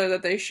the trailer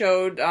that they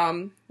showed,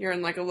 you're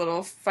in, like, a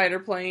little fighter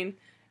plane,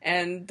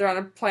 and they're on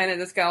a planet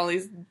that's got all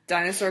these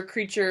dinosaur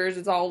creatures.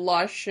 It's all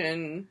lush,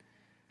 and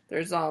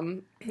there's,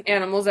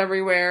 animals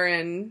everywhere,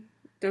 and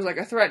there's, like,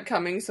 a threat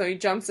coming, so he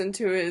jumps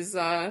into his,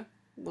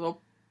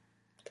 little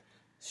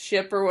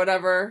ship or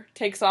whatever,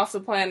 takes off the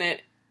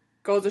planet,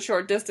 goes a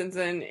short distance,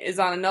 and is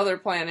on another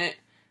planet.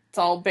 It's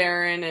all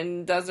barren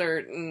and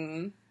desert,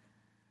 and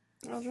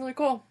that was really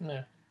cool.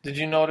 Yeah. Did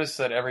you notice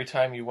that every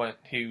time he went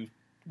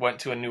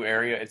to a new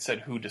area, it said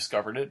who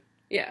discovered it?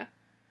 Yeah.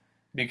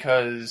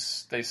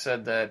 Because they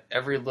said that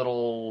every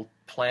little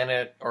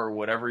planet or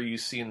whatever you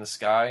see in the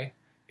sky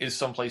is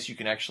someplace you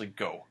can actually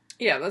go.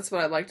 Yeah, that's what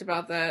I liked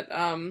about that.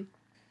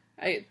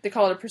 They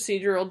call it a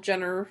procedural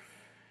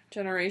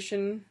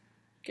generation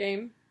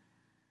game.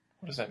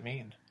 What does that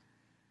mean?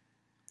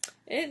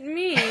 It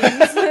means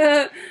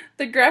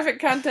the graphic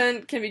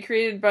content can be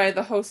created by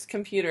the host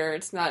computer.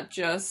 It's not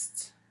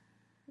just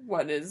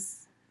what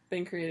is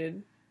being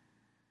created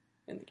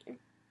in the game,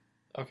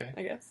 Okay.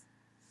 I guess.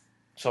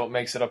 So it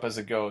makes it up as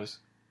it goes.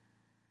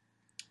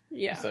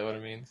 Yeah, Is that what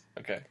it means?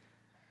 Okay.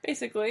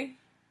 basically.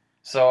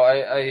 So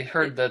I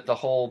heard that the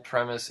whole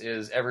premise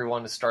is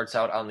everyone starts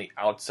out on the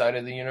outside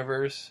of the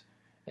universe,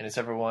 and it's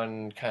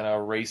everyone kind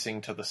of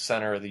racing to the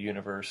center of the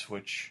universe,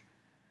 which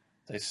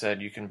they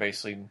said you can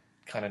basically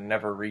kind of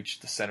never reach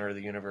the center of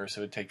the universe.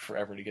 It would take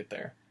forever to get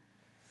there.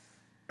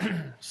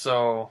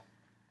 So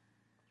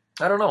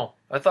I don't know.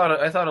 I thought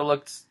it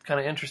looked kind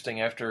of interesting.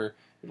 After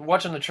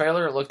watching the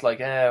trailer, it looked like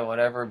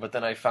whatever, but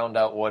then I found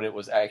out what it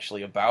was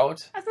actually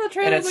about, I thought the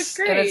trailer looked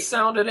great. and it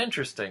sounded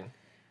interesting.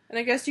 And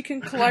I guess you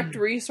can collect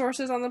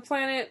resources on the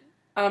planet.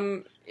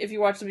 If you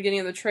watch the beginning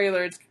of the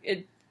trailer,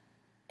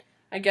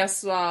 I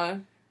guess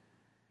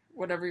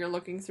whatever you're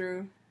looking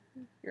through,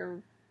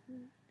 your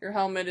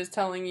helmet is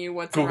telling you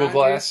what's Google around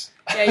Glass.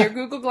 You. Yeah, your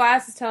Google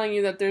Glass is telling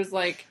you that there's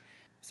like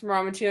some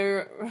raw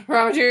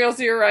materials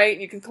to your right.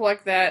 You can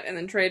collect that and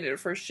then trade it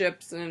for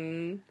ships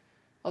and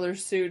other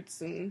suits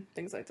and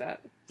things like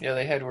that. Yeah,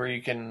 they had where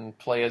you can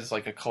play as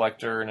like a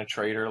collector and a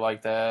trader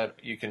like that.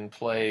 You can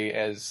play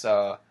as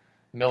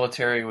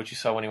military, which you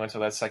saw when he went to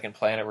that second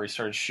planet where he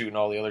started shooting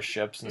all the other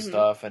ships and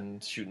stuff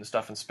and shooting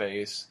stuff in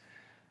space.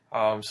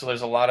 So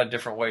there's a lot of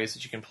different ways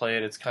that you can play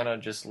it. It's kind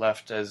of just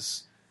left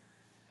as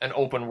an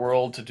open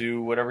world to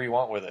do whatever you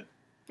want with it.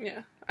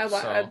 Yeah,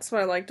 that's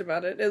what I liked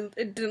about it.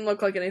 It didn't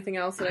look like anything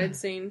else that I'd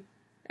seen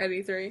at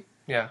E3.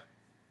 Yeah,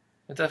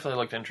 it definitely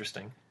looked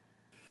interesting.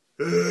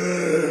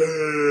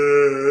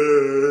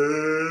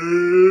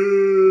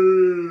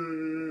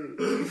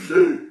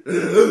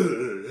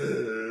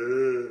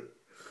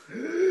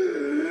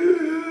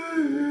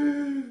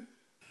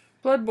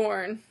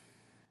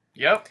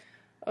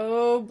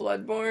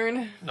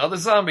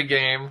 another zombie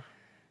game.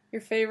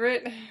 Your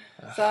favorite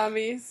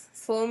zombies,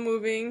 slow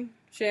moving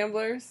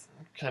shamblers.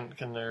 Can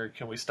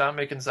we stop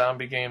making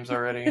zombie games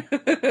already?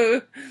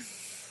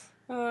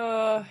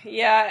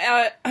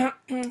 Yeah.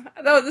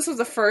 Though this was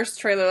the first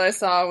trailer I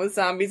saw with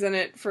zombies in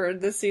it for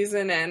this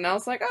season, and I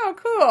was like, oh,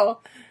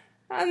 cool.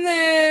 And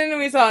then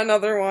we saw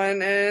another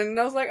one, and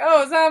I was like,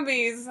 oh,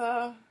 zombies.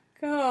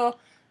 Cool.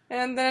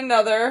 And then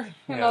another,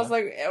 and Yeah. I was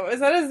like, is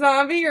that a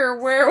zombie or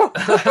a werewolf?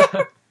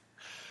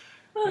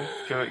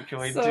 Can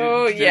we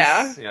So, do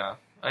yeah. Yeah.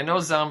 I know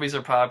zombies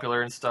are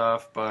popular and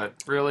stuff, but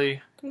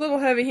really, A little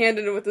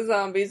heavy-handed with the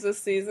zombies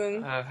this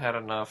season. I've had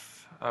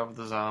enough of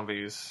the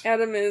zombies.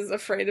 Adam is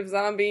afraid of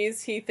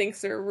zombies. He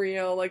thinks they're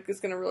real, like it's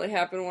gonna really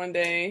happen one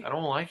day. I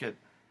don't like it.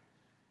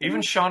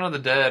 Even Shaun of the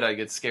Dead, I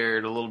get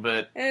scared a little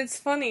bit, And it's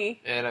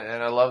funny. and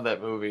I love that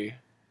movie,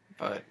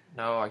 but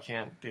no, I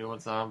can't deal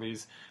with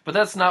zombies. But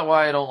that's not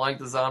why I don't like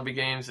the zombie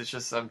games. It's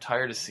just I'm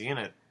tired of seeing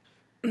it.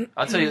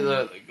 I'll tell you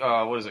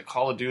what is it,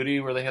 Call of Duty,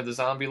 where they have the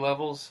zombie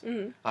levels?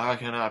 Mhm. I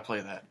cannot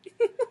play that.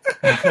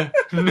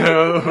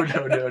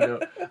 No.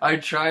 I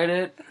tried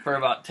it for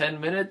about 10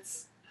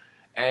 minutes,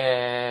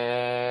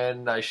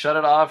 and I shut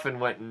it off and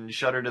went and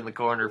shuttered in the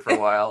corner for a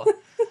while.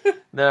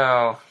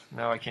 No,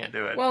 I can't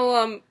do it.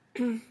 Well,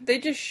 they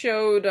just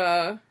showed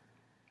a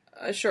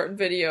short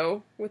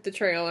video with the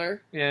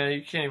trailer, Yeah,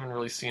 you can't even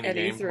really see any At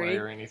gameplay E3.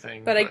 or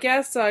anything. but I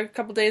guess a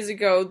couple days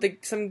ago,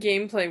 some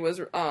gameplay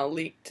was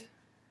leaked,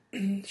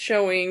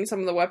 showing some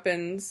of the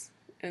weapons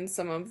and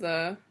some of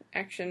the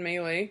action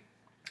melee.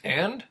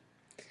 And?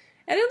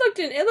 And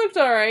it looked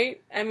all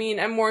right. I mean,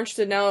 I'm more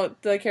interested now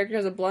that the character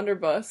has a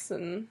blunderbuss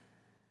and.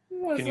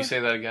 What Can is you a say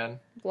that again?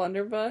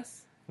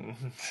 blunderbuss?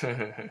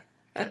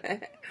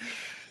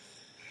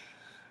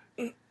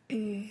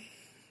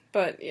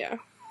 But yeah.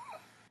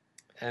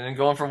 And then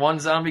going from one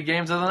zombie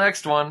game to the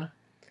next one.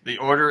 The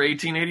Order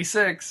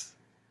 1886.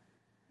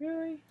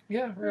 Really?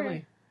 Yeah,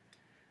 really.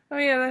 Oh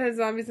yeah, that has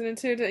zombies in it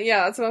too.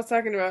 Yeah, that's what I was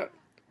talking about.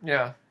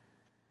 Yeah.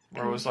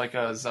 Where it was like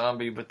a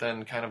zombie, but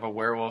then kind of a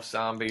werewolf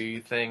zombie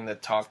thing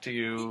that talked to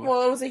you.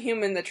 Well, it was a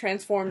human that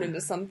transformed into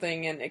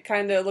something, and it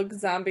kind of looked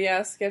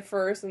zombie-esque at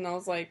first, and I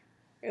was like,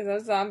 is that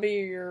a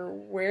zombie or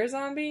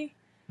were-zombie?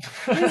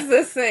 What is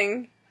this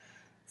thing?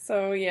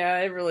 So yeah,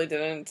 it really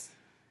didn't.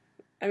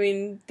 I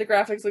mean, the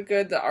graphics look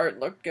good, the art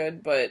looked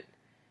good, but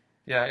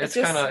Yeah, it's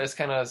just-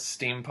 kind of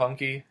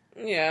steampunky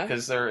yeah.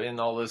 because they're in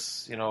all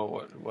this,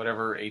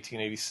 whatever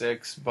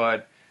 1886,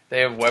 but they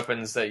have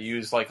weapons that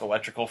use like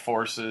electrical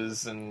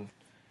forces and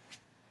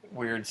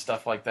weird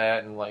stuff like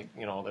that, and like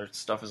their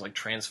stuff is like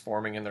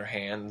transforming in their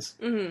hands.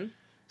 Mm-hmm.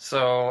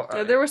 So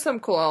Yeah, there were some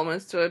cool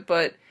elements to it,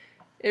 but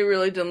it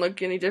really didn't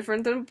look any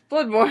different than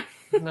Bloodborne.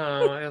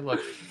 no, it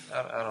looked.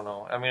 I don't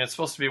know. I mean, it's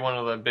supposed to be one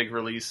of the big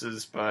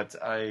releases, but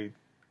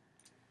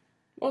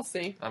We'll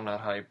see. I'm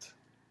not hyped.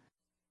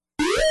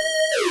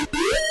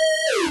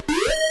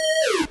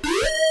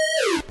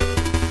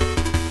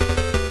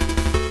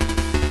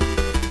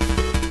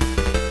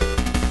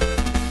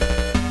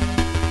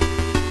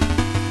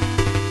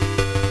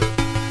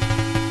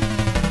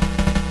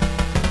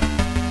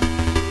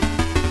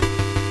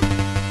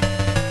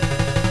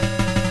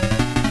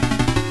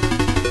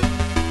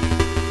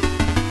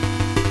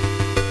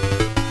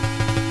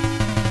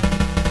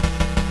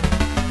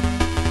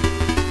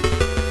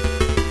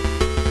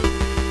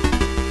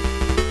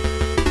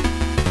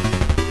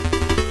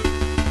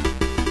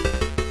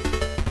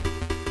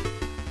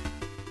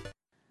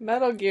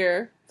 Metal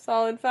Gear,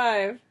 solid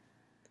 5.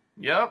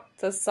 Yep.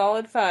 It's a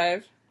solid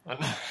 5 On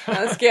on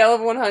a scale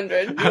of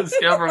 100. a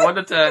scale from 1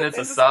 to 10, it's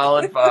a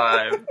solid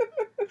 5.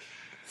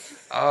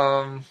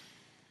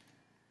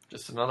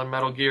 Just another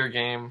Metal Gear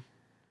game.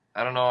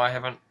 I don't know, I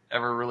haven't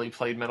ever really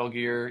played Metal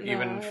Gear,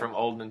 even No. from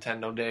old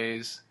Nintendo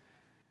days.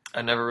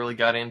 I never really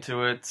got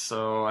into it,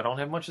 so I don't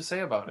have much to say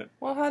about it.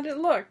 Well, how'd it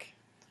look?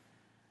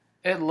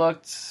 It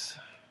looked...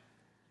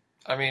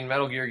 I mean,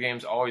 Metal Gear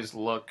games always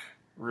look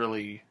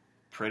really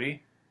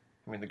pretty.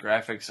 I mean, the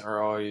graphics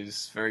are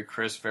always very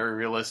crisp, very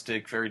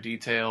realistic, very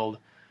detailed.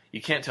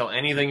 You can't tell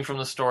anything from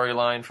the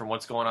storyline, from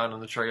what's going on in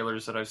the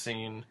trailers that I've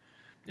seen.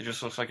 It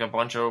just looks like a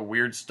bunch of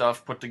weird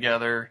stuff put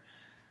together.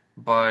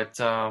 But,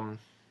 I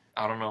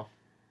don't know.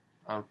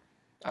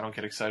 I don't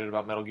get excited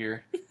about Metal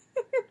Gear.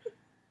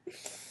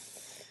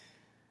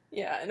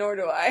 Yeah, nor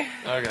do I.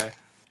 Okay.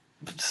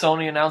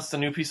 Sony announced a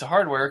new piece of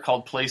hardware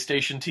called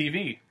PlayStation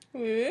TV.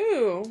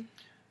 Ooh.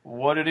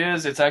 What it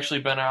is, it's actually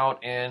been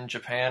out in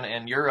Japan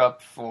and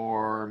Europe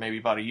for maybe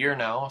about a year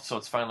now, so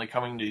it's finally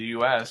coming to the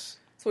US.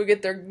 So we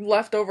get their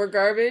leftover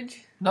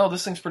garbage. No,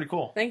 this thing's pretty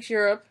cool. Thanks,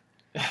 Europe.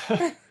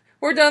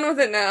 We're done with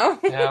it now.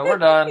 Yeah, we're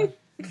done.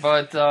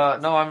 But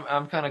no,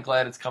 I'm kind of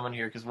glad it's coming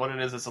here because what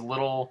it is, it's a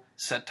little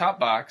set-top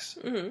box.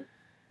 Mm-hmm.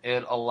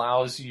 It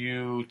allows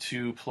you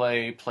to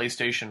play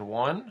PlayStation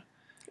 1,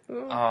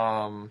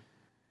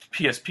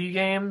 PSP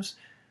games,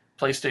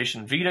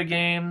 PlayStation Vita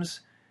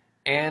games,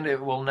 and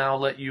it will now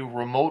let you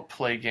remote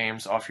play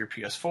games off your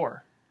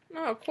PS4.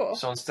 Oh, cool.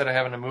 So instead of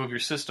having to move your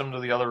system to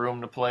the other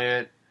room to play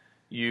it,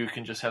 you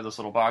can just have this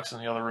little box in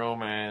the other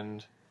room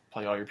and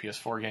play all your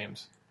PS4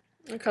 games.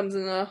 It comes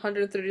in a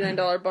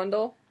 $139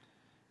 bundle.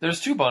 There's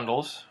two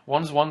bundles.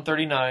 One's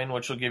 $139,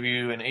 which will give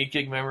you an 8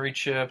 gig memory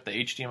chip, the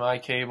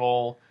HDMI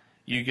cable.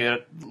 You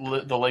get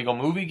the Lego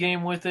Movie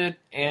game with it,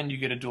 and you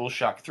get a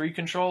DualShock 3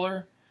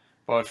 controller.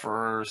 But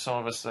for some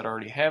of us that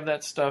already have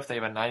that stuff, they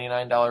have a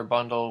 $99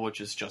 bundle,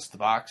 which is just the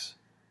box.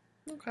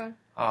 Okay.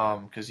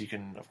 Because you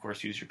can, of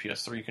course, use your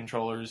PS3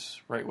 controllers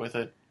right with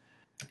it.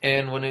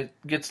 And when it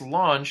gets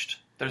launched,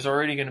 there's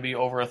already going to be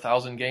over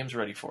 1,000 games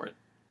ready for it.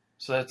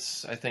 So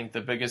that's, I think,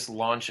 the biggest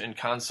launch in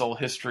console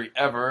history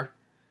ever.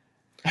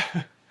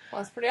 Well,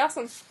 that's pretty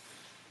awesome.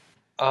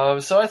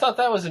 So I thought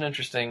that was an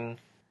interesting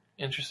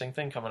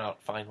thing coming out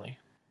finally.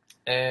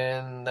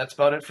 And that's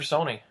about it for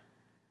Sony.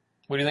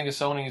 What do you think of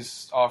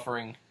Sony's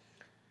offering?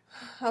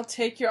 I'll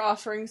take your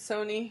offering,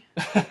 Sony.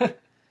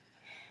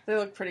 They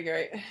look pretty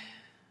great.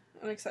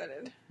 I'm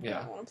excited.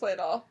 Yeah. I want to play it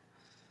all.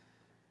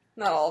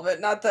 Not all of it.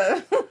 Not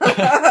the...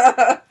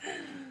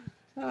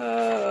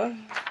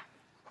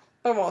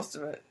 but most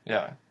of it.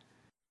 Yeah.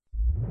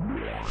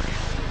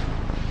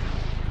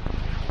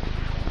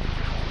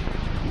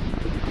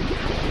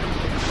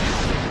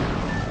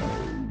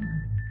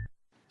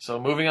 So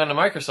moving on to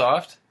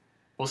Microsoft,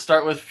 we'll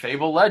start with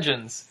Fable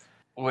Legends,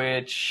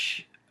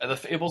 which the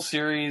Fable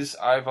series,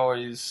 I've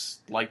always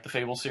liked the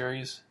Fable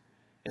series.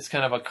 It's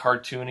kind of a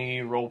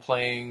cartoony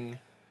role-playing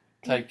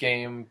type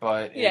game,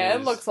 but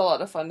It looks a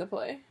lot of fun to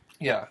play.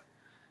 Yeah.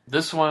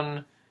 This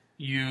one,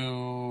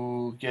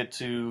 you get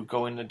to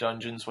go into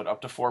dungeons with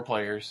up to 4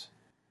 players.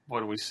 What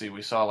do we see?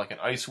 We saw like an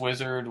ice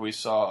wizard, we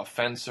saw a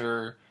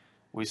fencer,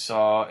 we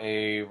saw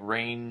a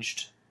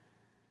ranged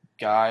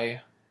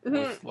guy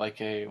with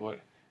like a...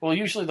 Well,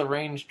 usually the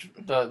ranged,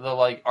 the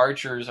like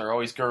archers are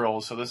always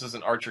girls, so this is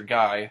an archer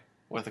guy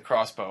with a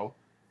crossbow,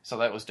 so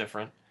that was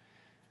different.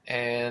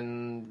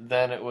 And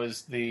then it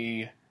was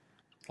the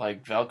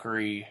like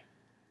Valkyrie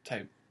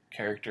type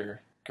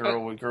character,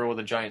 girl with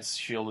a giant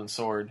shield and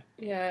sword.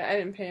 Yeah, I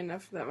didn't pay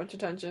that much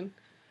attention,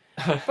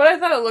 but I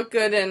thought it looked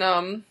good.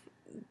 And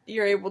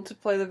you're able to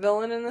play the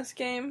villain in this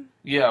game.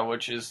 Yeah,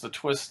 which is the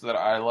twist that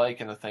I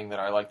like, and the thing that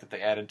I like that they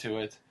added to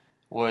it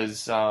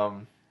was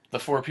the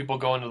 4 people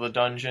go into the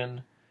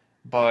dungeon,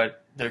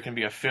 but there can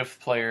be a 5th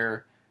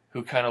player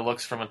who kind of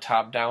looks from a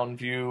top-down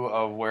view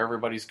of where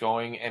everybody's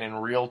going, and in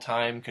real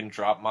time can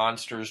drop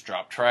monsters,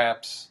 drop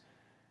traps.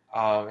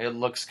 It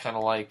looks kind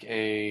of like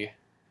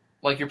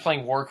you're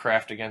playing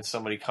Warcraft against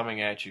somebody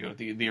coming at you,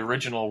 the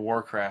original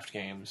Warcraft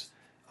games.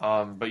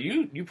 But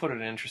you put it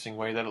in an interesting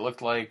way that it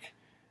looked like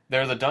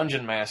they're the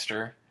dungeon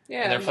master,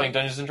 and they're playing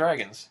Dungeons and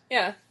Dragons.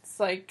 Yeah,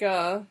 it's like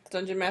the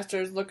dungeon master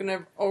is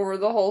looking over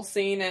the whole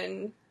scene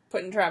and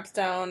putting traps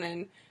down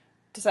and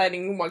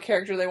deciding what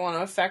character they want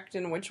to affect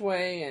in which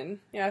way, and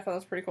yeah, I thought that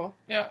was pretty cool.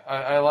 Yeah,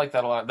 I like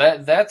that a lot.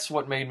 That's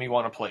what made me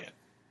want to play it.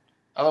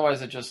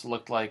 Otherwise, it just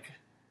looked like,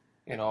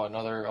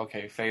 another,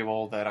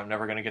 Fable that I'm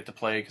never going to get to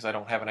play because I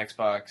don't have an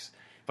Xbox.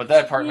 But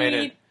that part made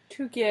it...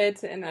 to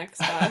get an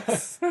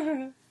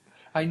Xbox.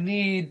 I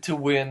need to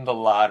win the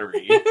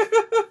lottery.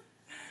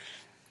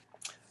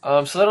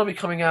 So that'll be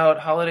coming out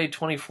holiday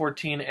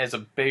 2014 as a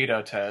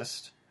beta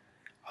test.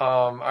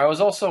 I was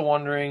also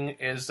wondering,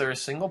 is there a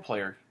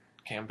single-player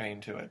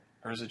campaign to it,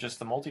 or is it just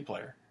the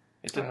multiplayer?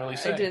 It didn't really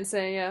say. It didn't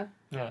say, yeah.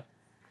 Yeah.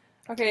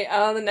 Okay,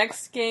 the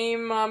next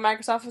game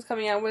Microsoft was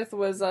coming out with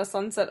was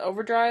Sunset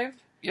Overdrive.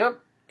 Yep.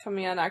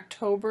 Coming out in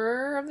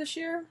October of this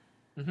year.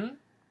 Mm-hmm.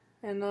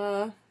 And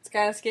it's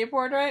got a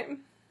skateboard, right?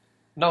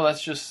 No,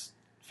 that's just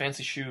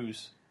fancy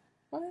shoes.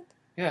 What?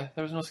 Yeah,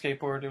 there was no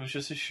skateboard. It was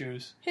just his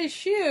shoes. His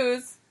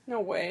shoes? No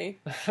way.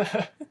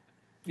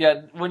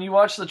 Yeah, when you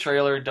watch the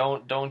trailer,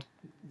 don't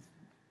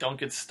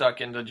get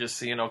stuck into just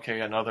seeing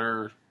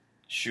another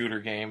shooter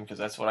game, because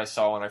that's what I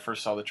saw when I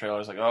first saw the trailer. I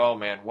was like, oh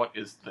man, what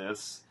is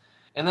this?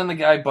 And then the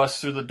guy busts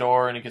through the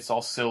door and it gets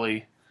all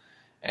silly,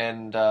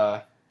 and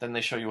then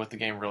they show you what the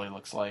game really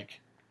looks like,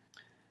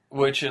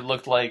 which it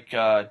looked like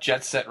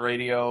Jet Set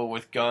Radio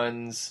with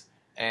guns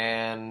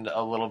and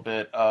a little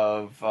bit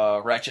of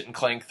Ratchet and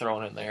Clank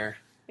thrown in there.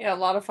 Yeah, a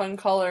lot of fun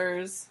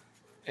colors.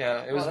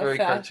 Yeah, it was very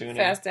cartoony.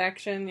 Fast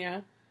action,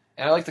 yeah.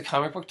 And I like the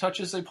comic book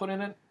touches they put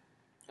in it.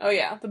 Oh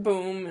yeah, the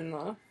boom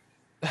and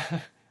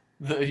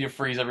the... You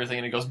freeze everything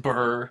and it goes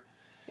brr.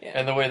 Yeah.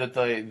 And the way that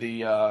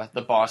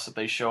the boss that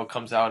they show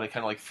comes out, it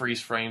kind of like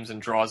freeze frames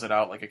and draws it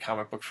out like a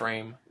comic book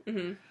frame.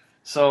 Mm-hmm.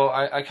 So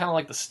I kind of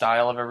like the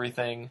style of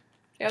everything.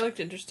 Yeah, it looked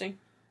interesting.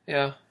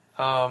 Yeah.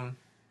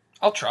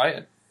 I'll try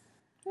it.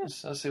 Yeah.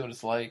 I'll see what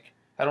it's like.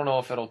 I don't know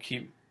if it'll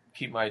keep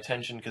my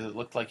attention, because it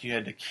looked like you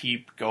had to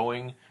keep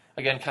going.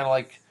 Again, kind of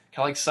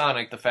like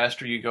Sonic. The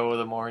faster you go,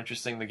 the more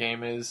interesting the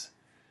game is.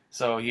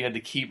 So you had to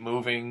keep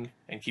moving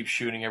and keep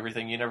shooting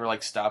everything. You never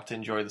stop to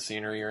enjoy the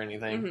scenery or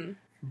anything. Mm-hmm.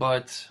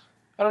 But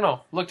I don't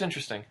know. Looked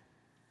interesting.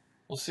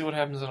 We'll see what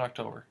happens in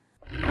October.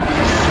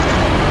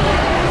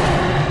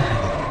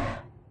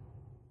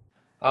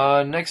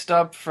 Next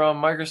up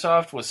from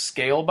Microsoft was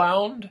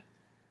Scalebound.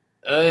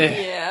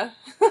 Yeah.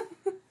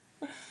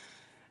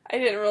 I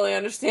didn't really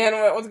understand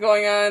what was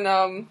going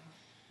on.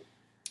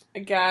 A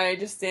guy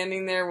just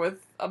standing there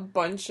with a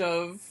bunch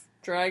of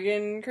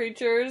dragon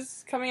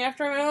creatures coming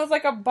after him, and it was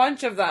like a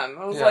bunch of them.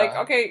 I was Yeah. like,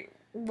 okay,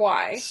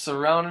 why?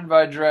 Surrounded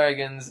by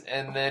dragons,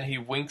 and then he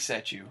winks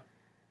at you.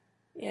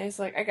 Yeah, he's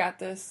like, I got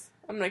this.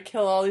 I'm gonna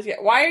kill all these guys.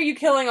 Why are you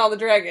killing all the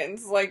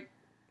dragons? Like,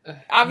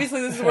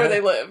 obviously this is where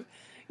they live.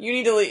 You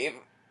need to leave.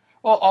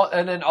 Well,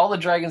 and then all the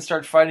dragons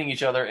start fighting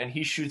each other, and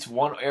he shoots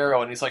one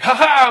arrow, and he's like,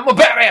 "Ha-ha, I'm a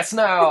badass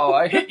now!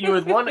 I hit you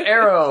with one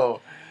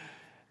arrow!"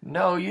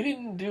 No, you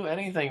didn't do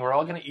anything. We're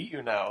all gonna eat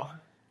you now.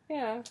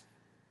 Yeah.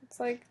 It's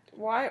like,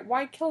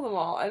 why kill them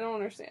all? I don't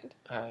understand.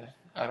 I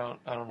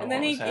don't know And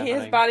then what was happening.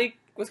 his body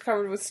was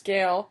covered with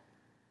scale.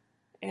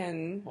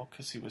 And Well,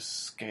 because he was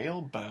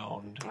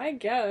scale-bound I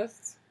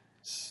guess.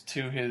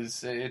 to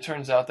his... It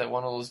turns out that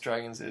one of those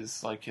dragons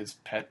is, like, his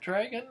pet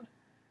dragon?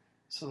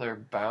 So they're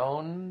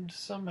bound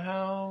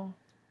somehow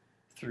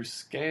through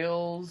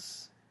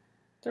scales.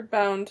 They're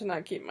bound to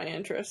not keep my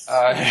interest.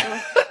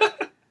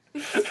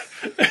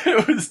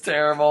 It was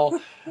terrible.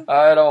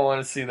 I don't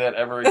want to see that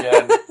ever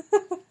again.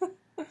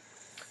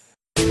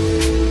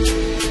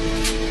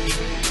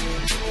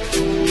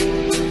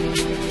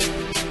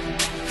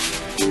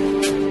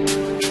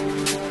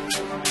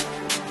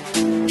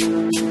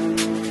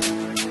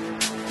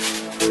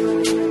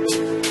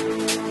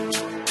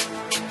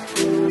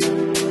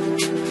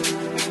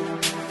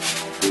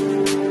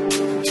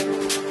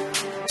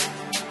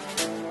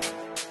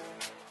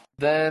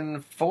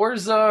 Then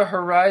Forza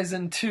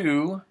Horizon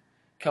 2,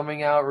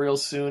 coming out real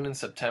soon in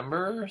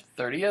September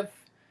 30th,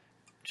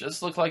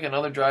 just looked like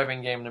another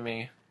driving game to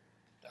me.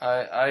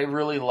 I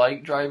really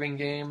like driving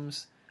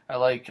games. I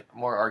like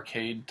more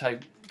arcade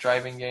type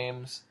driving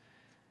games.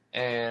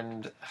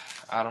 And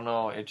I don't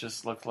know, it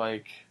just looked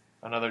like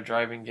another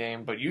driving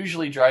game. But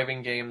usually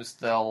driving games,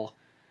 they'll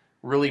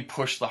really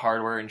push the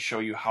hardware and show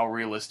you how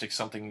realistic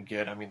something can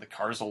get. I mean, the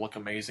cars will look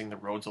amazing, the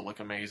roads will look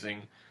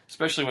amazing,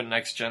 especially with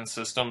next-gen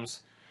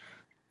systems.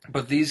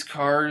 But these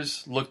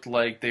cars looked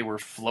like they were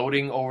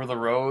floating over the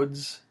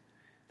roads.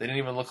 They didn't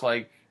even look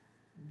like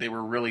they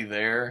were really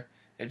there.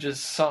 It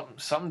just,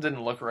 something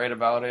didn't look right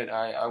about it.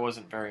 I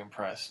wasn't very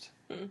impressed.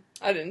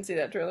 I didn't see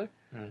that trailer.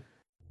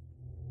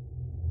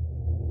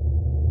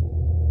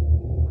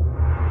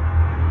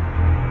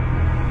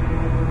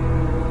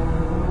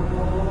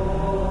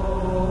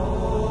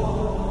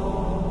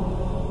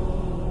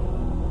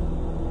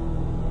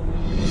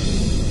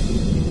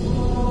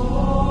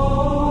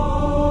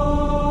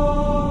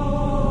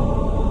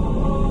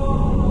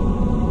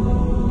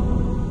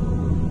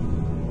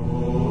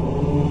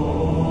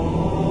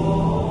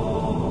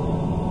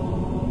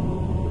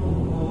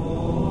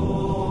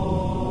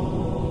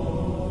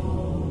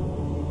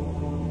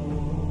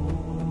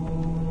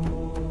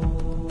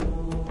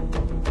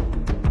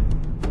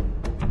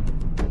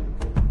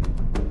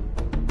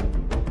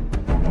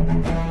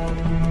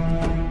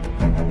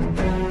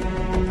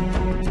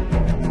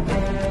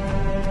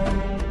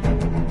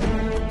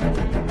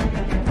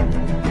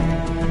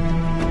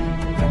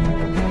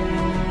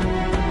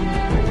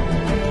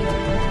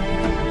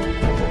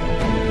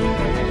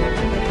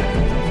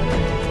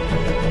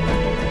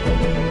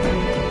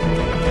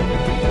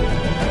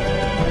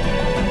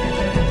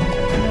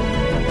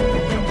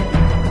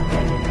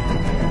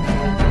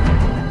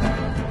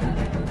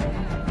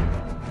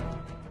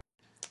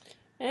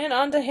 And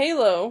on to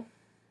Halo,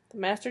 the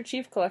Master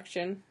Chief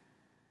Collection,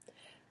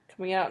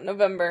 coming out in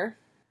November.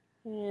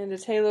 And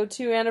it's Halo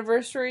 2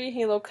 Anniversary,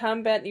 Halo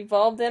Combat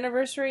Evolved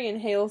Anniversary,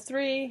 and Halo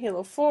 3,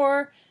 Halo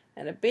 4,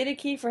 and a beta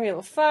key for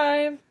Halo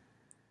 5,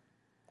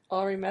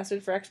 all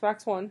remastered for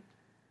Xbox One.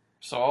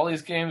 So all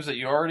these games that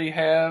you already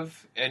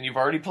have and you've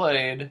already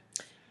played,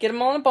 Get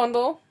them all in a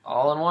bundle.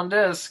 all in one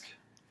disc.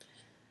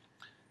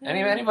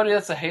 Anybody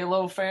that's a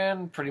Halo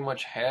fan pretty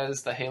much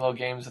has the Halo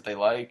games that they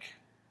like.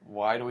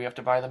 Why do we have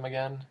to buy them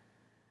again?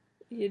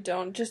 You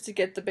don't, just to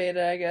get the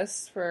beta, I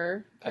guess,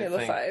 for Halo I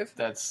think 5.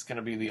 that's going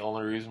to be the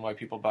only reason why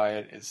people buy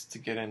it, is to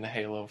get into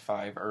Halo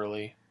 5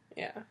 early.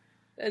 Yeah.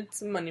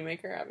 It's a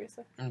moneymaker,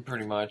 obviously.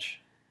 Pretty much.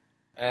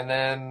 And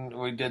then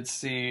we did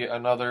see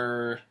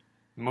another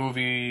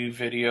movie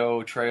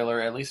video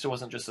trailer. At least it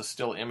wasn't just a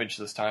still image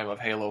this time, of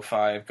Halo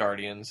 5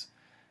 Guardians.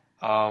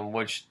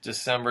 Which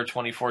December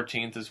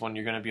 2014 is when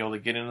you're going to be able to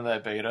get into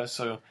that beta.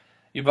 So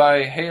you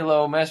buy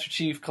Halo Master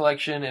Chief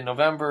Collection in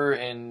November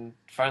and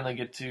finally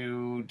get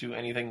to do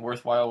anything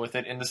worthwhile with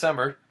it in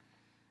December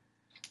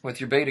with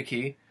your beta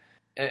key.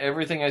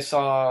 Everything I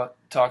saw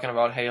talking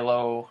about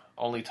Halo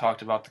only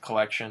talked about the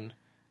collection.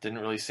 Didn't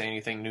really say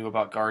anything new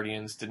about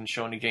Guardians. Didn't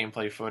show any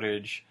gameplay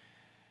footage.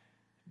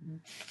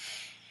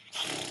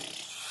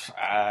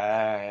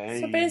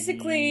 So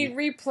basically,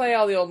 replay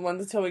all the old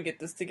ones until we get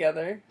this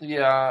together.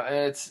 Yeah,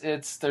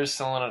 it's they're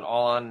selling it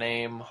all on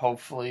name.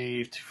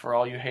 Hopefully, for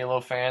all you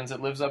Halo fans, it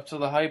lives up to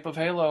the hype of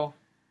Halo.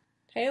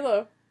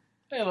 Halo.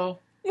 Halo,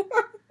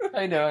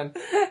 how you doing?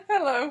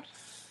 Hello.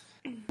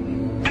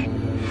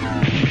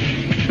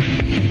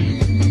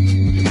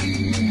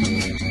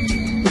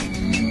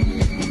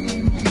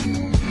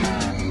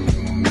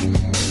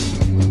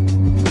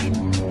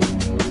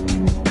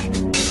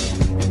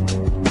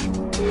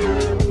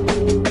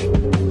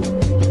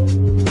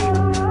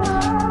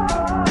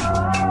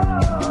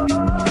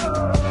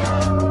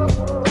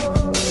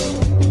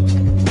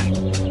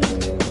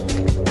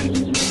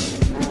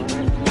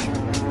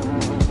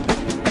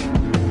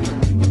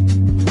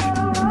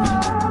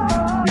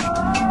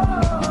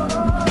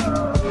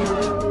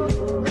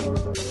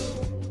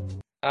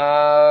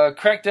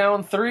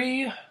 Crackdown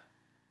 3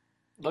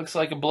 looks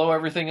like a blow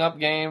everything up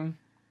game.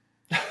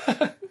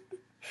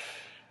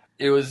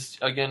 It was,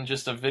 again,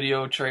 just a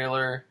video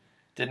trailer.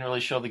 Didn't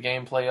really show the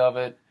gameplay of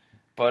it,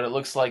 but it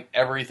looks like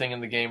everything in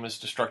the game is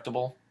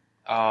destructible.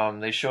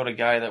 They showed a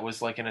guy that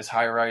was like in his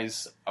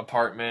high-rise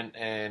apartment,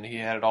 and he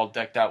had it all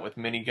decked out with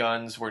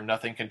miniguns where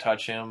nothing can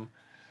touch him.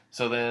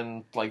 So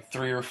then, like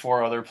 3 or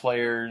 4 other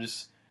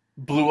players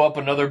blew up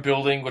another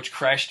building, which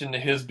crashed into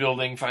his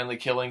building, finally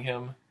killing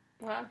him.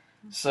 Wow.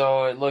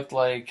 So it looked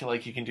like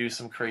you can do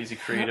some crazy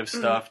creative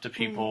stuff to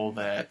people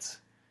that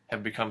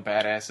have become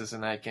badasses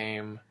in that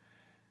game.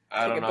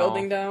 I don't Take know. a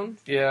building down.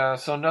 Yeah,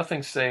 so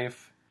nothing's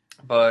safe.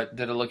 But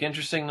did it look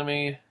interesting to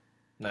me?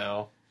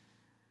 No.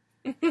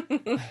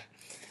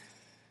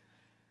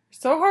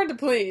 So hard to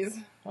please.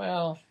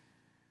 Well,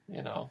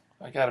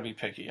 I gotta be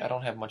picky. I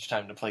don't have much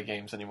time to play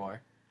games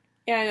anymore.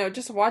 Yeah, I know.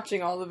 Just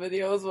watching all the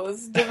videos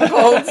was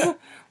difficult. Let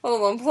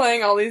alone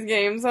playing all these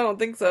games. I don't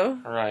think so.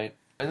 Right.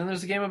 And then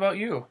there's a game about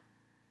you.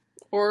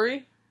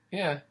 Ori?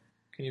 Yeah.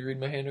 Can you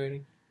read my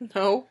handwriting?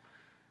 No.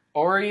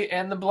 Ori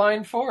and the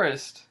Blind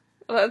Forest.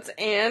 Well, that's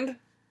and.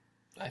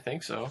 I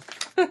think so.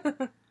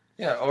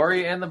 Yeah,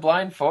 Ori and the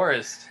Blind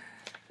Forest.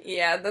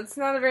 Yeah, that's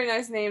not a very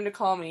nice name to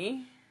call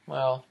me.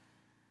 Well,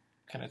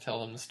 can I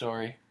tell them the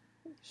story?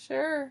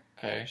 Sure.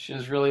 Okay, she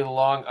has really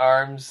long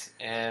arms,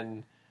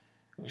 and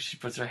when she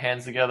puts her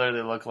hands together,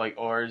 they look like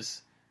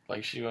oars.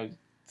 Like she would.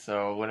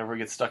 So whenever we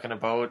get stuck in a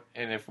boat,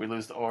 and if we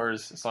lose the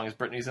oars, as long as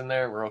Brittany's in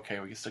there, we're okay.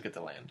 We can still get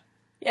to land.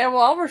 Yeah,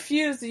 well, I'll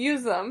refuse to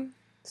use them.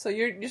 So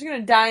you're just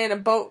gonna die in a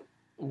boat,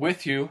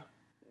 With you.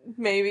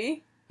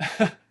 maybe.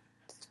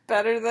 It's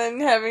better than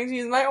having to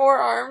use my oar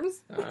arms.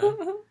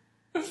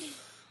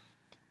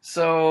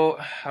 So,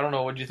 I don't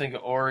know, what do you think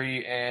of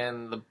Ori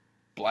and the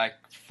Black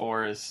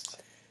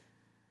Forest?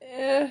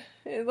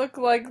 It looked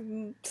like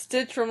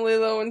Stitch from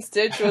Lilo and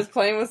Stitch was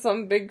playing with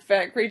some big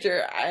fat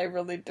creature. I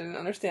really didn't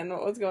understand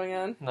what was going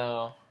on.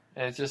 No,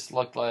 it just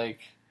looked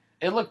like...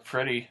 It looked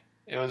pretty.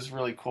 It was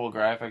really cool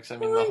graphics. I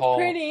mean, It looked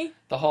pretty.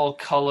 the whole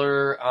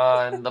color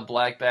on the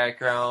black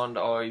background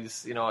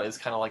always, is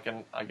kind of like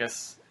an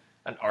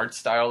art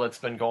style that's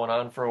been going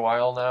on for a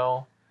while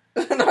now.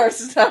 An art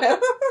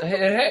style.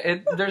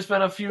 There's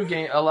been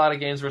a lot of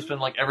games where it's been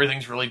like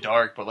everything's really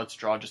dark, but let's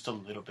draw just a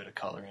little bit of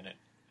color in it.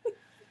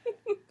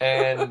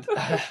 And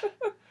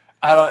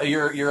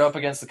you're up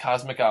against the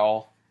Cosmic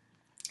Owl.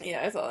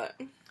 Yeah, I saw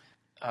that.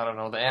 I don't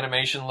know. The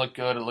animation looked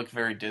good. It looked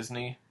very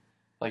Disney,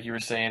 like you were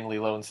saying,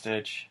 Lilo and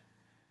Stitch.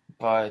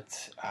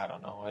 But I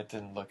don't know. It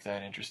didn't look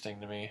that interesting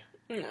to me.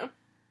 No.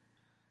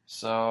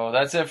 So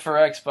that's it for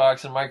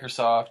Xbox and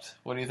Microsoft.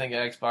 What do you think of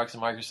Xbox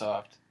and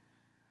Microsoft?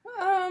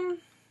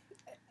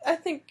 I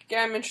think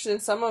I'm interested in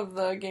some of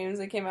the games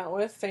they came out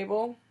with.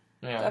 Fable,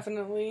 Yeah,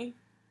 definitely.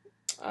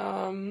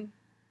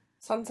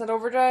 Sunset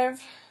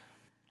Overdrive,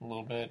 a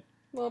little bit.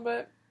 a little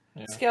bit.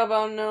 Yeah.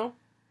 Scalebound, no.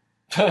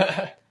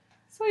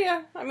 So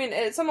yeah, I mean,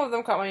 some of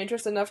them caught my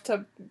interest enough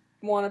to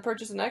want to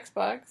purchase an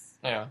Xbox.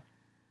 Yeah.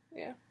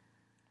 Yeah.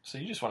 So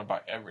you just want to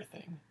buy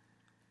everything.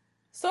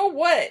 So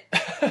what?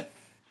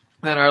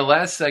 Then our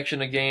last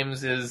section of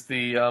games is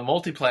the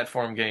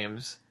multi-platform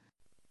games.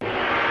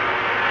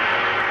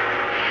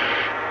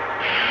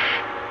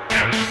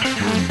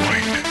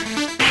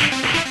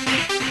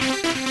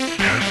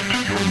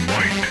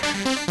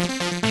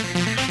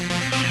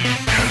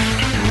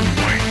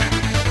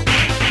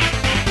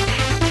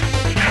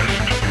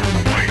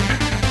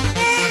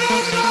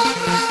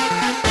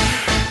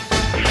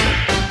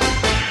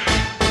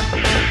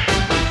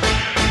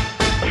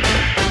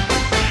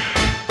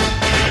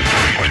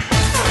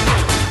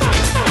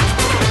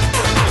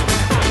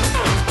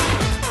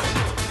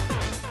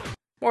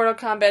 Mortal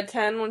Kombat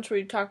 10, which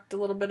we talked a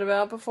little bit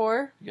about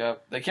before.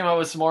 Yep. They came out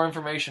with some more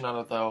information on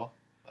it, though,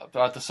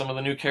 about some of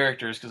the new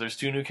characters, because there's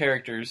 2 new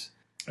characters.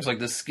 There's like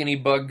this skinny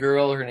bug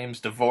girl, her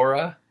name's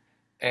Devora,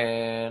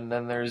 and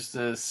then there's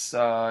this,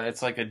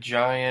 it's like a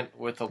giant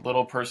with a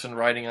little person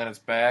riding on its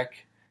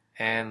back,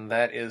 and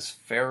that is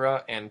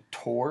Farah and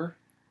Tor.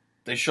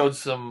 They showed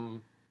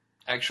some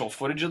actual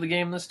footage of the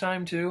game this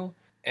time, too,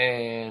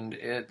 and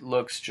it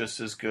looks just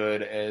as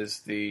good as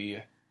the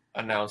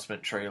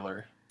announcement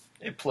trailer.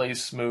 It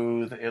plays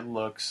smooth. It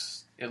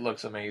looks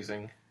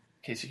amazing. In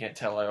case you can't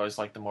tell, I always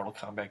like the Mortal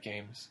Kombat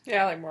games.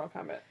 Yeah, I like Mortal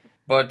Kombat.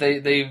 But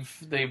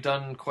they've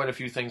done quite a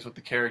few things with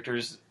the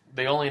characters.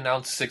 They only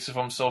announced 6 of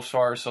them so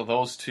far, so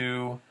those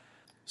 2,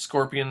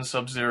 Scorpion,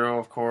 Sub-Zero,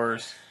 of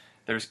course.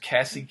 There's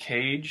Cassie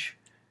Cage,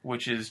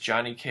 which is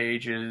Johnny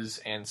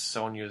Cage's and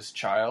Sonya's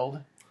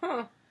child.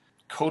 Huh.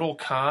 Kotal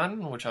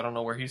Khan, which I don't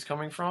know where he's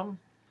coming from.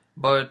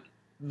 But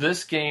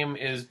this game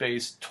is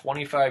based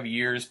 25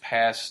 years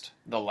past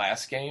the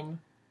last game.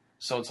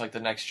 So it's like the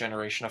next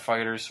generation of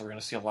fighters, so we're going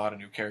to see a lot of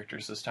new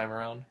characters this time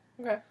around.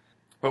 Okay.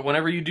 But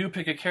whenever you do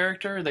pick a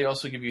character, they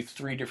also give you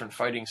 3 different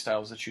fighting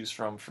styles to choose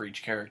from for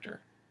each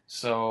character.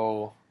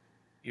 So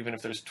even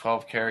if there's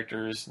 12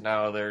 characters,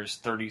 now there's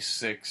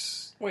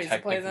 36 Ways to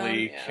play them,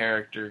 technically yeah.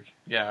 character.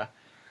 Yeah.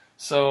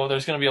 So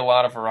there's going to be a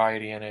lot of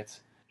variety in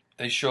it.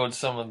 They showed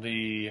some of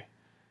the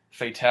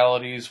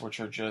fatalities, which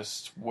are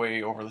just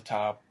way over the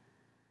top,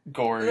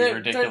 gory,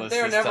 ridiculous.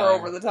 They're this never time.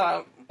 over the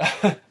top.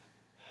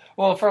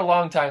 Well, for a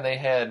long time they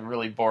had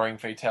really boring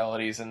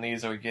fatalities, and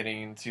these are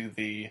getting to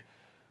the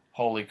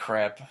holy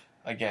crap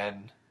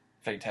again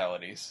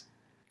fatalities.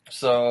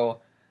 So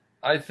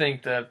I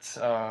think that's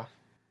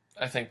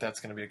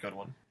going to be a good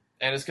one,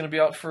 and it's going to be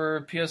out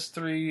for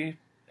PS3,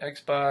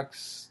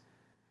 Xbox,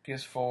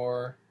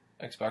 PS4,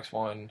 Xbox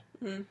One.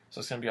 Mm. So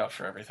it's going to be out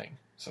for everything.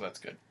 So that's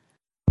good.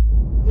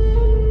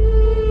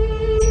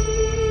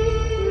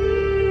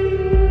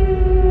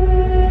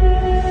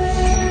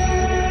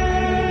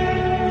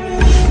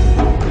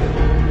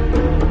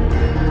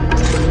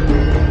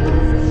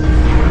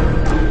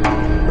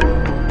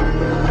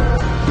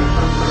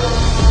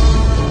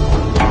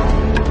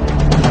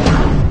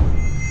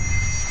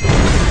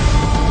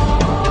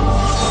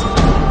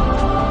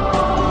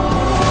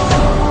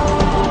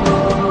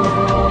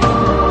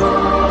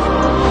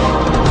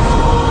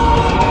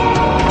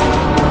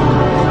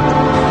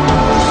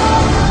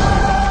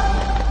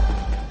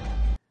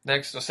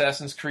 Next,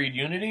 Assassin's Creed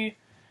Unity,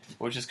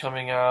 which is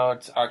coming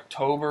out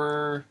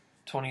October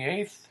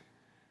 28th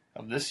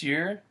of this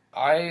year.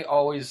 I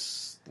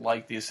always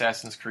like the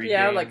Assassin's Creed games.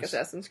 Yeah, I like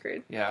Assassin's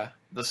Creed. Yeah,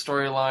 the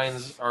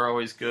storylines are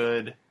always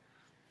good.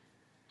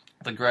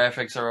 The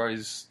graphics are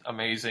always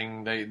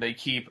amazing. They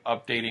keep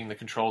updating the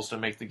controls to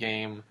make the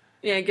game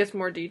Yeah, it gets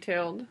more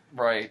detailed.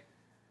 right.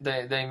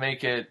 They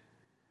make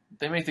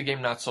the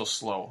game not so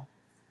slow.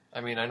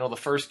 I mean, I know the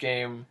first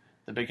game,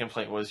 the big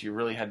complaint was you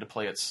really had to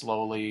play it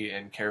slowly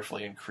and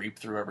carefully and creep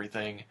through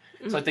everything.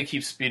 It's like they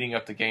keep speeding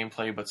up the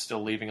gameplay but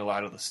still leaving a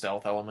lot of the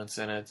stealth elements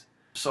in it.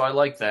 So I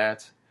like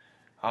that.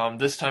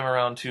 This time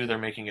around, too, they're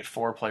making it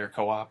 4-player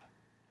co-op.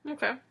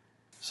 Okay.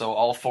 So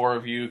all 4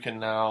 of you can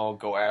now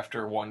go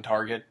after one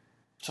target.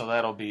 So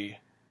that'll be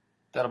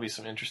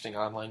some interesting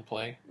online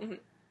play. Mhm.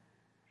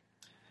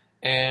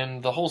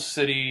 And the whole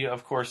city,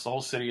 of course, the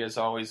whole city is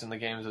always in the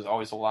games is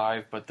always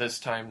alive, but this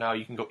time now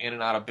you can go in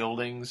and out of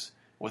buildings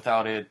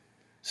without it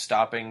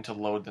stopping to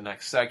load the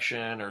next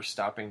section or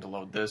stopping to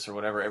load this or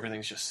whatever.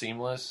 Everything's just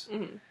seamless.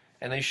 Mm-hmm.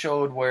 And they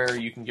showed where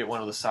you can get one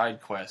of the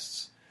side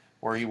quests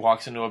where he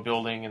walks into a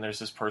building and there's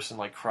this person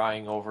like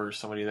crying over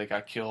somebody that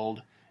got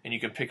killed, and you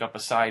can pick up a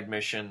side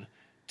mission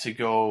to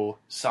go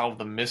solve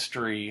the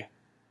mystery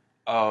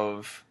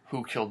of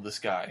who killed this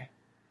guy.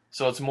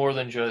 So it's more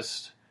than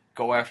just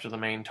go after the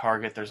main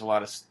target. There's a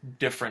lot of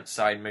different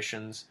side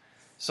missions.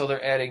 So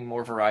they're adding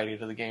more variety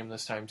to the game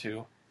this time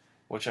too,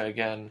 which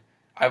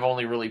I've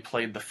only really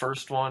played the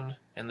first one,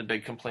 and the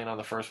big complaint on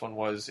the first one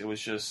was it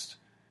was just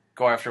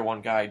go after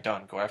one guy,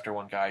 done. Go after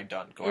one guy,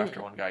 done. Go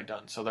after one guy,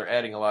 done. So they're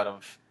adding a lot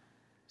of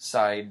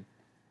side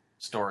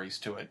stories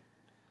to it.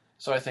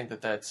 So I think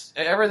that's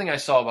everything I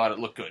saw about it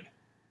looked good.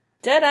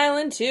 Dead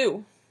Island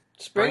 2.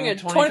 Spring of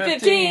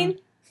 2015.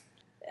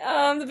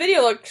 The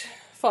video looked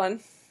fun.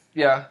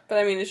 Yeah. But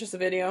I mean, it's just a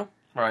video.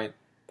 Right.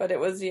 But it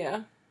was,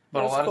 yeah.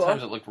 But a lot of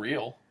times it looked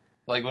real.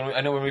 Like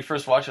when we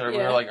first watched it, we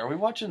were like, "Are we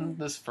watching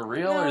this for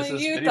real, or is this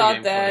video game footage?" You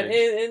thought that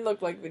it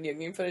looked like video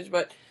game footage,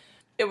 but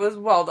it was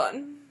well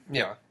done.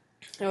 Yeah,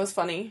 it was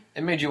funny.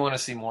 It made you want to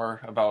see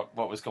more about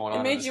what was going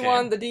on. It made you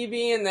want the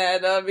DB in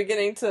that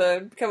beginning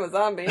to become a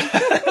zombie.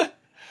 The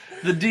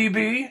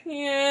DB.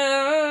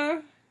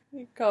 Yeah,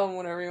 you can call him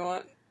whatever you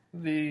want.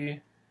 The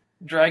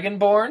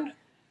Dragonborn.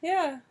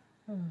 Yeah,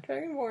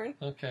 Dragonborn.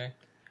 Okay.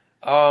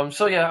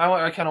 So yeah,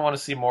 I kind of want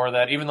to see more of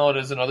that, even though it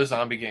is another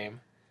zombie game.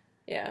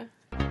 Yeah.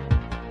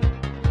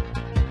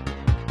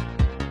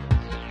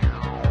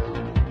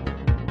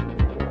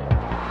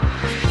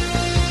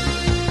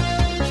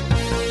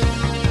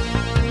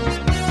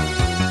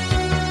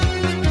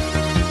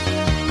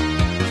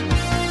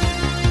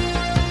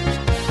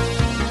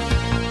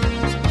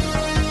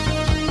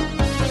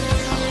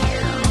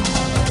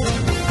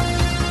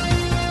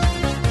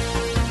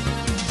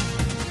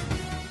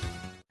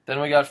 Then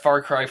we got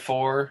Far Cry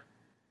 4.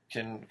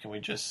 Can we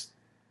just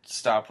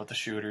stop with the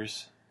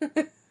shooters?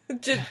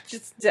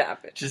 just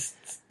stop it. Just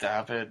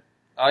stop it.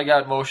 I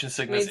got motion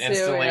sickness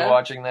instantly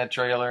watching that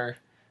trailer.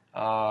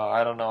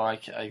 I don't know. I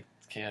can't.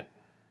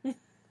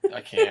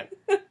 I can't.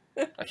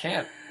 I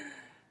can't.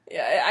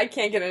 Yeah, I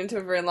can't get into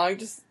it very long.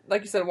 Just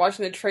like you said,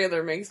 watching the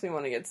trailer makes me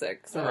want to get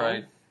sick. So.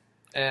 Right.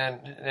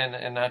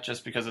 And not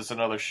just because it's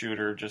another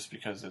shooter, just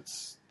because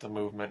it's the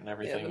movement and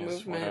everything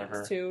is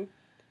whatever. Is too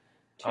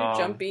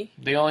jumpy.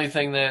 The only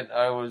thing that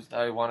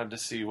I wanted to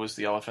see was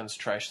the elephants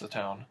trash the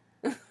town.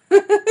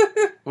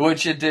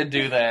 Which it did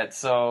do that,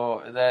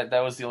 so that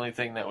was the only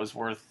thing that was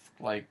worth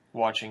like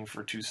watching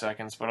for 2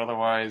 seconds, but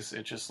otherwise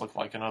it just looked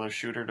like another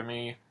shooter to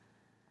me.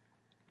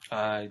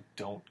 I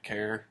don't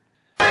care.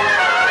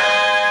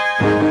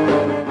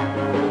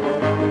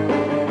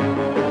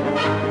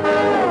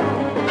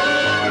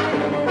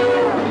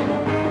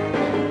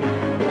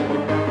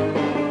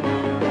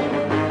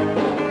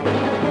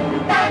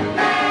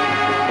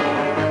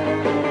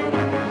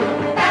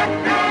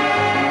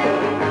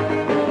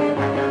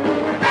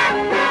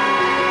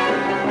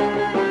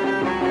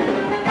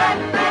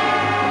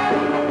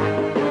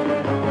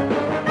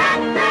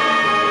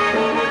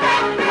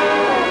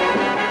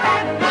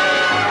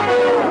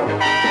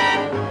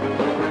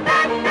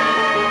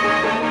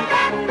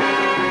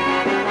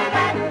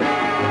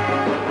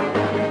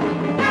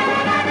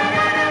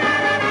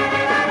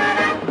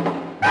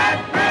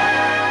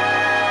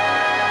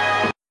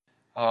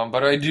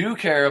 I do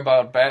care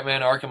about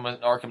Batman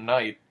Arkham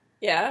Knight.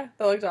 Yeah,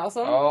 that looked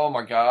awesome. Oh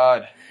my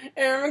god.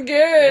 Aaron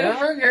good.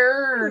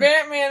 Hamburger!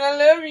 Batman, I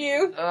love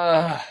you.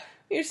 Uh,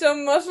 You're so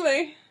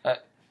muscly.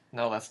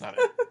 no, that's not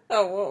it.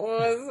 Oh, what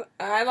was?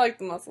 I like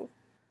the muscles.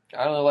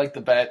 I only like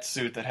the bat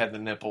suit that had the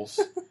nipples.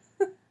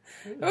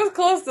 It was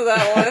close to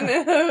that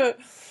one.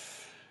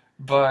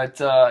 But,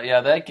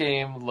 yeah, that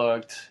game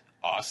looked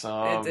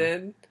awesome. It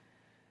did.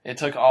 It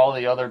took all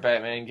the other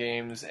Batman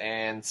games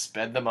and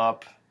sped them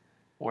up.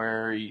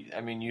 Where,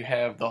 you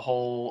have the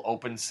whole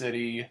open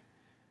city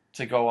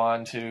to go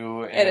on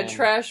to. And a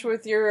trash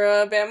with your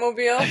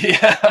Batmobile.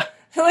 Yeah.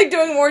 Like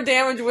doing more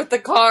damage with the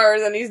car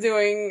than he's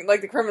doing,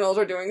 like the criminals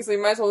are doing, so you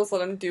might as well just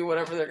let him do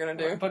whatever they're gonna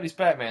do. But he's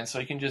Batman, so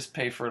he can just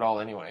pay for it all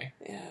anyway.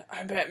 Yeah,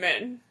 I'm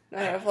Batman.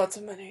 I have lots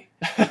of money.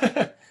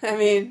 I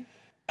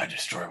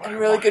destroy what I'm I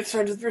really want. good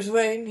friends with Bruce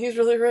Wayne. He's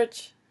really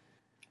rich.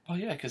 Well,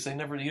 yeah, because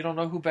you don't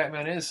know who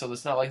Batman is, so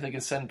it's not like they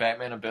can send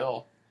Batman a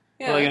bill.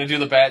 Yeah. Are they going to do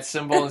the bat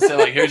symbol and say,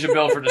 like, here's your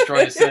bill for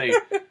destroying the city?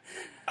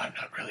 I'm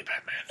not really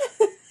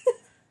Batman.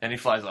 And he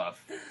flies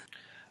off.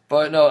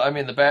 But no,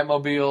 the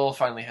Batmobile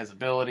finally has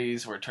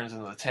abilities where it turns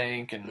into the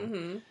tank, and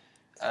Mm-hmm.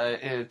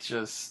 it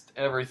just,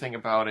 everything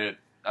about it,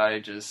 I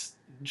just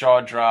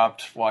jaw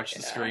dropped, watched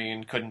the Yeah.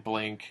 screen, couldn't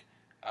blink.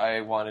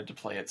 I wanted to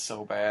play it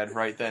so bad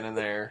right then and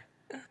there.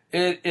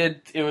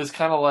 It was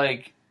kind of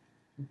like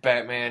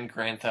Batman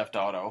Grand Theft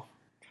Auto.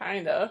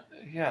 Kinda.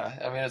 Yeah,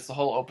 it's the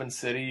whole open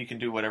city. You can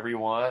do whatever you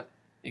want.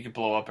 You can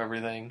blow up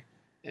everything.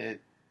 You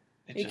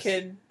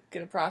could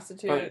get a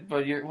prostitute.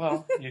 But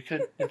you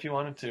could if you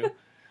wanted to.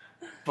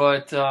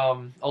 But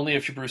only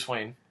if you're Bruce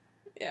Wayne.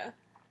 Yeah.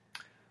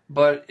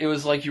 But it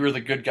was like you were the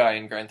good guy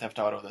in Grand Theft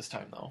Auto this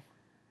time, though.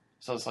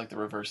 So it's like the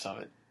reverse of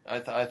it. I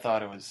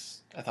thought it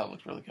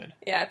looked really good.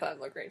 Yeah, I thought it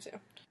looked great too.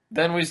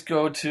 Then we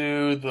go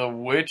to The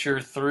Witcher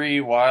 3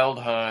 Wild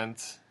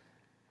Hunt.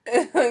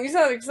 You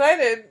sound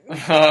excited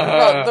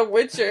about The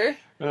Witcher.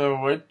 The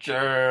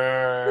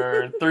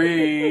Witcher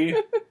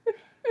 3.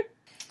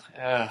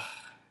 Ugh,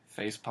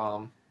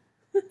 facepalm.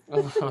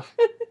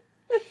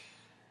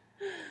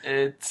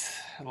 It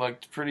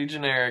looked pretty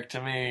generic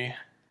to me.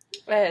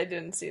 I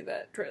didn't see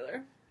that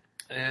trailer.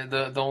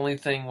 The only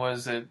thing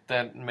was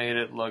that made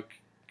it look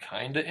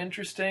kind of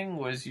interesting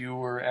was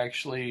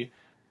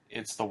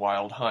it's the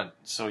Wild Hunt,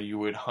 so you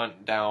would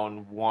hunt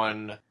down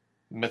one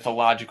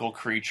mythological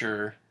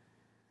creature.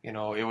 It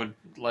would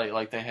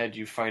like they had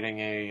you fighting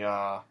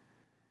a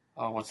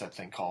what's that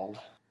thing called?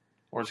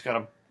 Or it's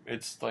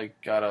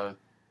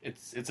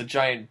a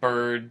giant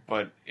bird,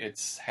 but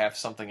it's half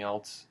something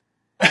else.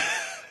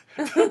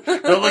 Don't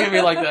look at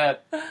me like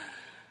that.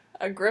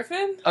 A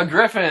griffin? A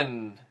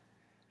griffin.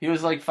 He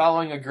was like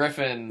following a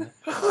griffin,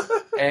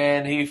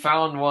 and he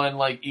found one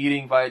like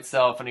eating by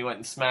itself, and he went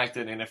and smacked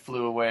it, and it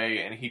flew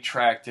away, and he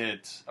tracked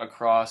it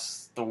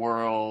across the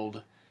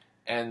world,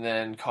 and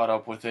then caught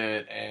up with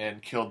it,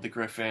 and killed the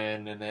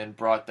griffin, and then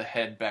brought the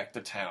head back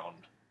to town.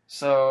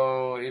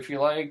 So, if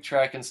you like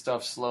tracking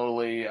stuff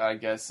slowly, I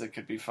guess it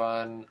could be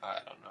fun. I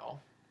don't know.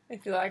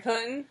 If you like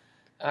hunting?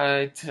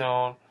 I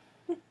don't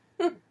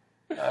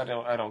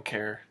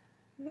care.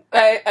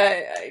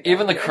 I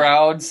Even the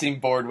crowd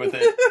seemed bored with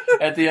it.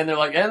 At the end, they're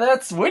like, and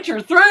that's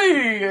Witcher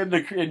 3!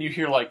 And you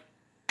hear, like...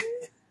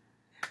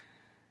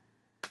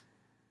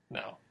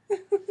 No.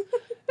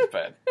 It's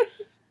bad.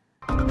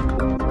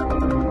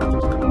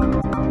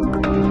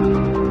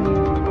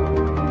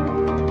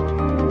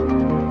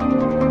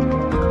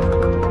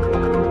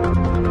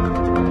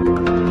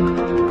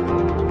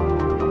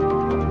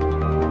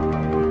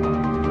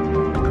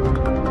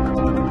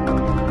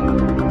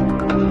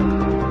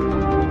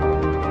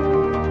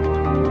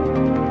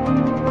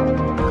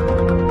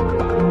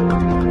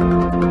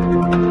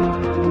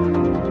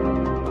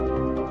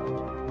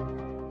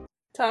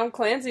 Tom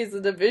Clancy's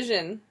The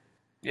Division.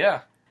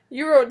 Yeah.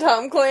 You wrote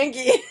Tom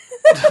Clanky.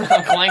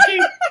 Clanky?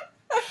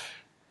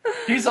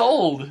 He's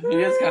old.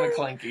 He is kind of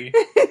clanky.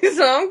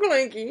 Tom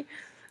Clanky.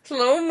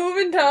 Slow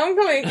moving Tom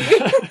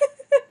Clanky.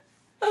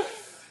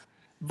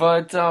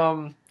 But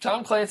Tom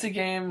Clancy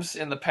games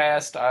in the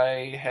past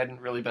I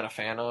hadn't really been a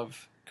fan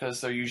of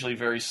because they're usually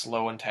very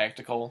slow and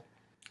tactical.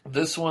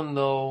 This one,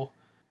 though,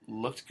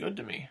 looked good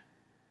to me.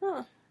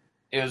 Huh.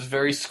 It was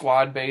very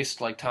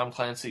squad-based like Tom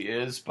Clancy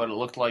is, but it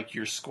looked like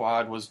your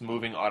squad was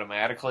moving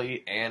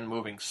automatically and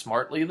moving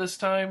smartly this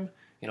time.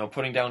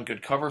 Putting down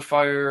good cover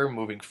fire,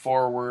 moving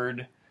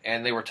forward,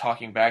 and they were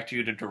talking back to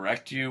you to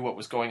direct you what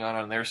was going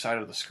on their side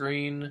of the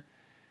screen.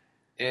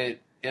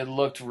 It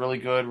looked really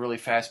good, really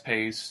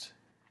fast-paced,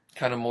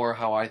 kind of more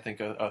how I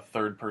think a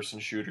third-person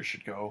shooter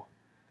should go.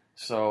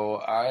 So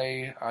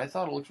I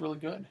thought it looked really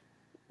good.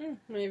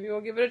 Maybe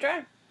we'll give it a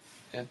try.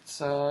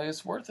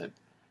 It's worth it.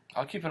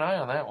 I'll keep an eye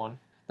on that one.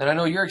 Then I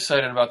know you're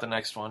excited about the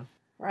next one.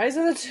 Rise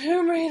of the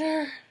Tomb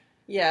Raider.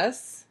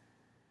 Yes.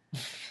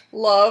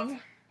 Love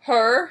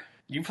her.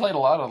 You played a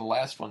lot of the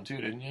last one too,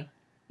 didn't you?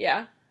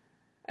 Yeah.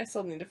 I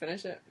still need to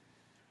finish it.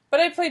 But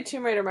I played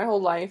Tomb Raider my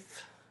whole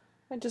life.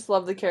 I just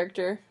love the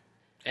character.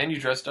 And you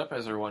dressed up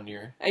as her one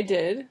year. I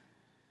did.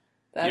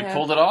 You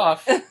pulled it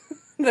off.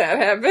 That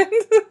happened.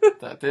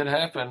 That did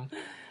happen.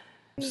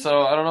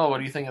 So, I don't know, what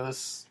do you think of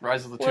this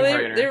Rise of the Tomb Well,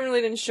 Raider? they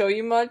really didn't show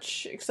you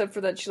much, except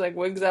for that she, like,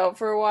 wigs out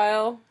for a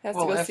while. Has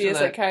Well, to go after see a that-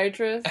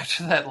 psychiatrist.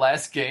 After that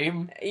last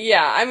game,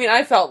 Yeah, I mean,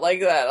 I felt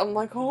like that. I'm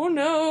like, oh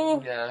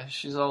no. yeah,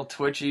 she's all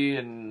twitchy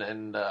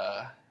and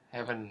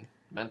having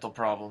mental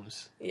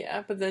problems.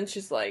 Yeah, but then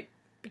she's, like,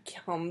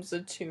 becomes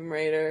a Tomb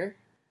Raider.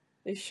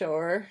 They show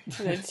her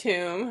in a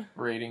tomb.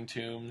 Raiding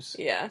tombs.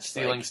 Yeah. she's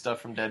Stealing like,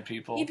 stuff from dead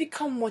people. you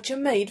become what you're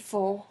made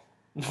for.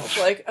 I was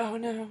like, oh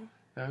no.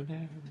 Oh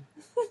no.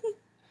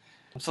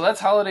 So that's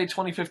Holiday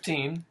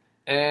 2015.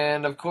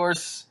 And of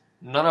course,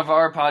 none of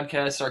our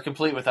podcasts are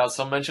complete without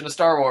some mention of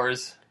Star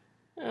Wars.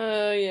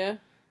 Yeah.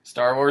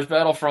 Star Wars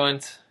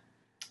Battlefront.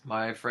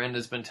 My friend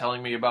has been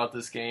telling me about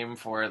this game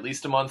for at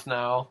least a month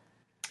now.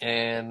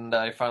 And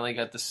I finally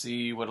got to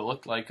see what it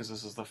looked like because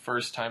this is the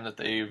first time that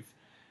they've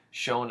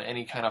shown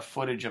any kind of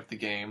footage of the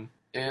game.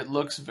 It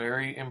looks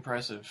very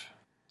impressive.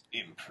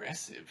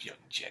 Impressive, young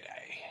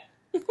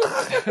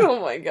Jedi.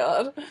 Oh my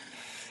god.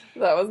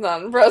 That was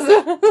not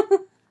impressive.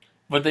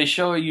 But they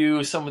show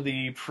you some of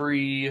the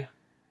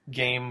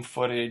pre-game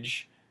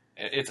footage.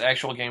 It's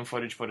actual game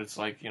footage, but it's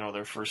like,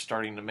 they're first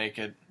starting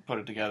to put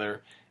it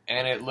together.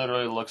 And it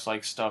literally looks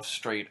like stuff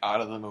straight out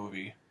of the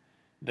movie.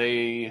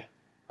 They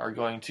are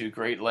going to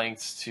great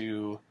lengths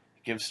to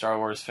give Star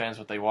Wars fans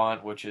what they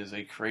want, which is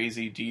a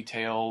crazy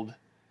detailed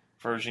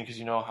version, because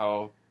you know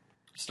how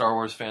Star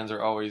Wars fans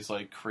are always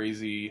like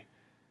crazy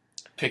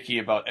picky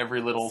about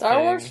every little thing.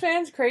 Star Wars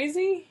fans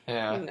crazy?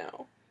 Yeah.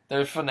 No.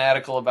 They're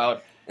fanatical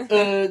about,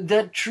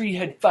 that tree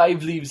had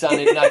 5 leaves on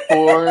it, not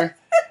 4.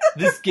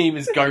 This game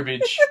is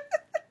garbage.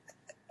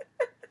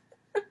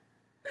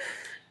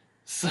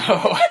 So...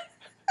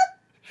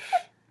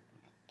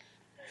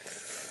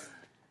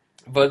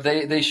 But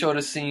they showed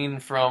a scene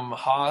from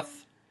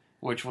Hoth,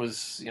 which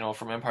was,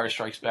 from Empire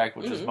Strikes Back,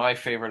 which was my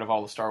favorite of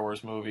all the Star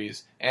Wars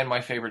movies, and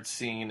my favorite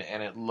scene,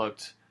 and it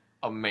looked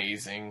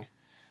amazing.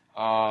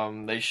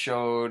 They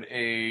showed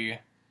the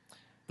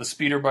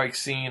speeder bike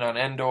scene on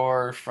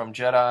Endor from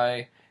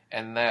Jedi,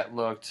 and that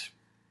looked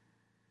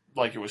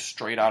like it was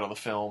straight out of the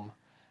film.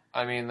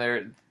 I mean,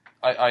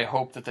 I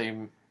hope that they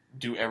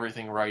do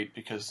everything right,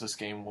 because this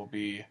game will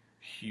be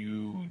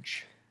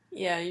huge.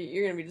 Yeah,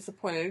 you're gonna be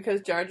disappointed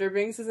because Jar Jar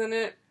Binks is in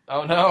it.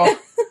 Oh no!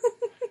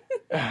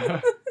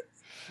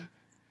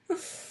 So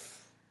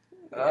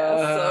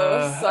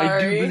sorry.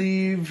 I do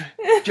believe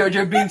Jar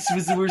Jar Binks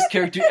was the worst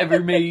character ever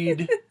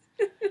made.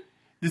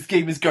 This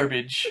game is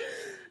garbage.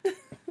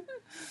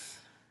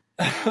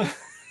 And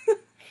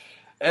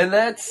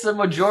that's the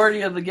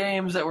majority of the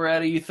games that were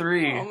at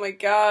E3. Oh my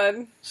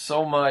god.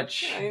 So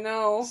much. I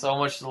know. So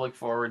much to look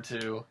forward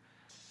to.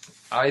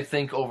 I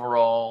think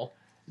overall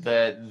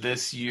that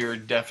this year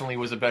definitely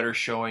was a better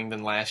showing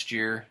than last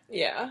year.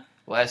 Yeah.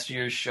 Last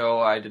year's show,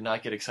 I did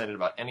not get excited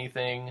about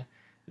anything.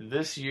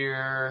 This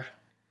year,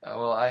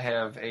 I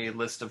have a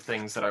list of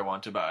things that I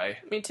want to buy.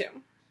 Me too.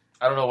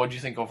 I don't know, what do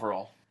you think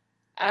overall?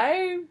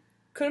 I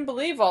couldn't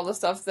believe all the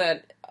stuff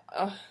that,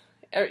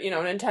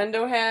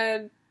 Nintendo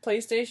had,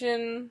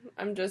 PlayStation.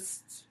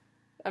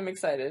 I'm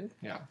excited.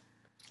 Yeah.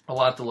 A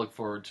lot to look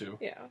forward to.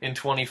 Yeah. In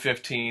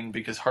 2015,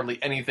 because hardly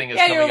anything is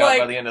Yeah, coming you're out like,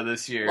 by the end of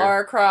this year.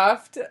 Lara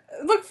Croft.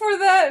 Look for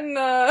that in,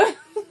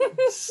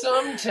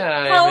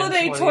 Sometime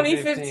Holiday in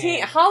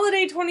 2015.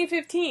 Holiday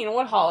 2015.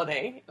 What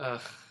holiday?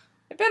 Ugh.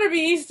 It better be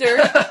Easter.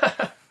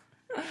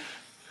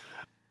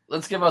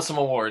 Let's give out some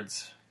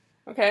awards.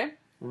 Okay.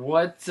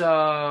 What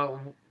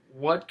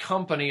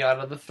company out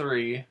of the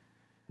 3,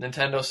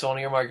 Nintendo,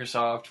 Sony, or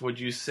Microsoft, would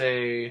you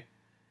say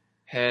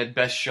had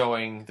best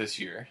showing this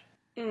year?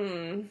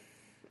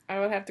 I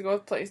would have to go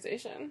with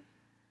PlayStation.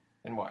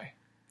 And why?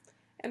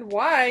 And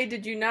why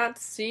did you not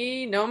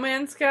see No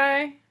Man's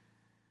Sky?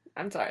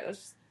 I'm sorry,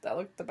 that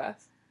looked the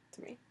best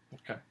to me.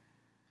 Okay.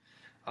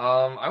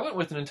 I went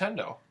with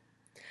Nintendo.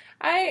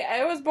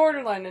 I was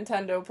borderline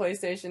Nintendo,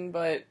 PlayStation,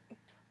 but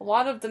a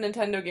lot of the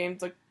Nintendo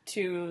games look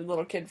too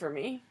little kid for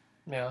me.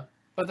 Yeah.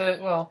 But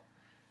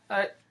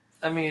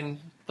I mean,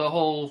 the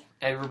whole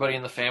everybody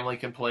in the family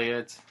can play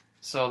it.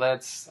 So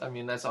that's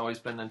always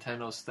been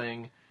Nintendo's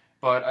thing.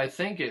 But I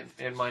think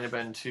it might have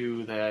been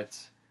too that,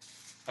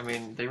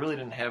 they really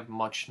didn't have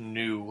much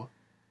new.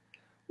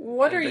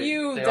 What are They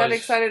you that always-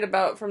 excited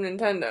about from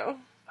Nintendo?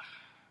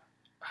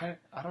 I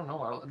don't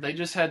know. They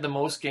just had the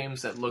most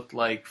games that looked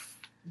like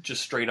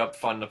just straight up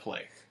fun to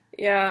play.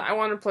 Yeah, I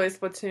want to play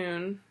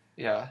Splatoon.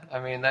 Yeah,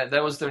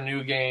 that was their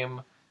new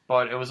game,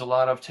 but it was a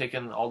lot of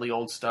taking all the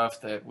old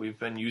stuff that we've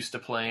been used to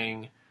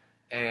playing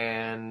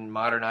and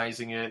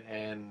modernizing it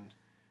and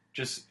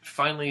just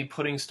finally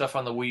putting stuff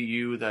on the Wii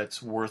U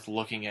that's worth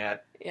looking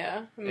at.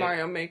 Yeah,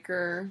 Mario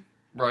Maker.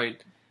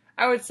 Right.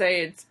 I would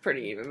say it's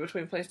pretty even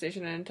between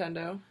PlayStation and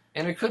Nintendo.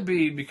 And it could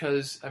be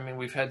because,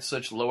 we've had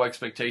such low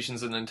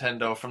expectations of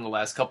Nintendo from the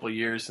last couple of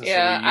years since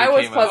Yeah, the Wii U I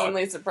was came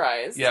pleasantly out.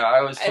 surprised. Yeah,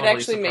 I was totally It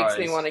actually surprised.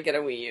 makes me want to get a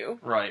Wii U.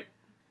 Right.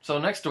 So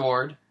next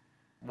award,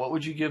 what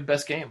would you give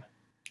best game?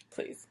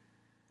 Please.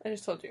 I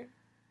just told you.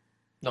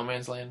 No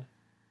Man's Land?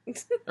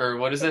 Or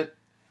what is it?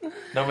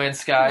 No Man's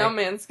Sky. No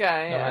Man's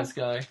Sky. No Yeah. Man's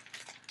Sky.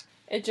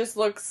 It just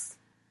looks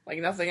like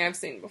nothing I've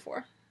seen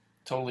before.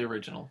 Totally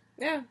original.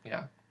 Yeah.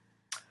 Yeah.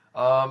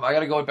 I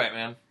gotta go with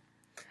Batman.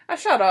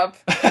 Shut up.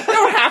 You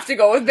don't have to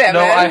go with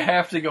Batman. No, I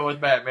have to go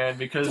with Batman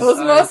because Those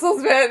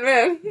muscles,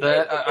 Batman.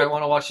 I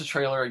want to watch the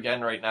trailer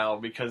again right now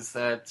because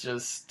that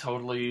just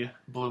totally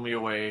blew me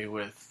away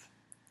with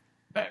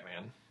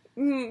Batman.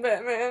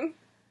 Batman.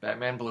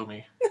 Batman blew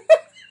me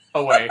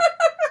away.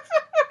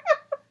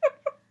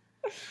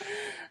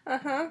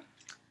 Uh-huh.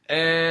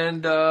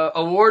 And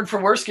award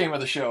for worst game of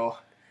the show.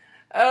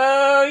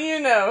 Oh, you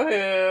know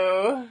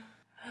who.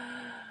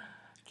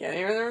 Can't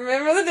even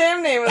remember the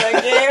damn name of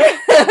that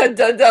game.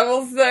 The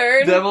Devil's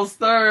Third. Devil's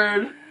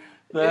Third.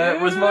 That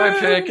was my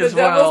pick as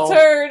the well.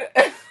 Devil's Turd.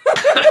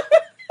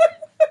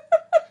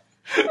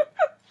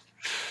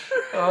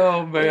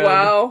 Oh man.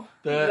 Wow.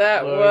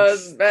 That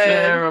was looks bad.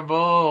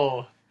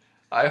 terrible.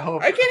 I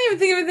hope. I can't even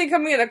think of anything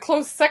coming in a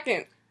close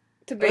second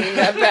to being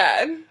that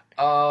bad.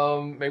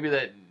 Maybe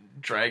that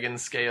dragon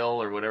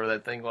scale or whatever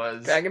that thing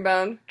was.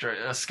 Dragonbound.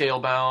 Scale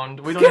bound.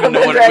 We don't even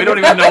know what we don't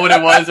even know what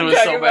it was. It was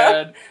so Dragonbound.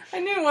 bad. I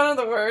knew one of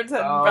the words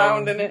had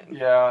bound in it.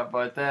 Yeah,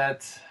 but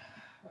that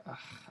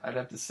I'd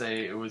have to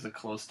say it was a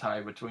close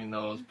tie between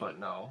those, but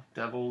no.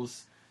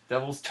 Devil's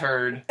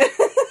Turd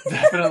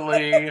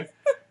definitely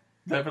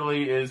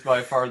is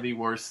by far the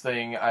worst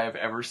thing I have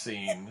ever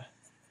seen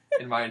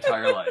in my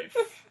entire life.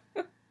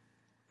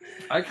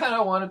 I kind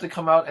of wanted to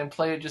come out and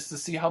play it just to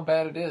see how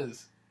bad it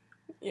is.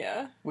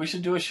 Yeah. We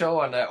should do a show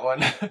on that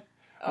one.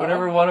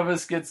 Whenever one of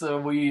us gets a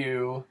Wii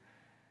U,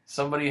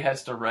 somebody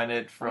has to rent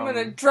it from... I'm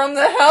gonna drum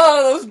the hell out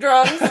of those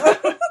drums.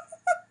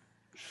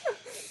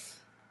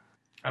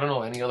 I don't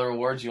know, any other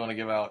awards you want to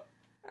give out?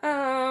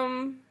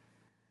 I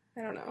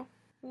don't know.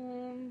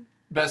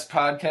 Best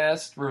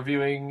podcast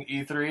reviewing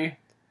E3?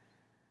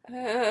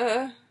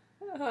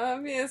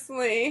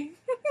 Obviously.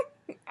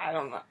 I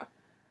don't know.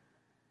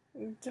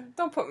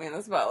 Don't put me in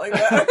the spot like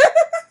that.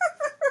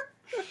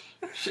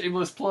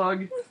 Shameless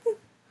plug.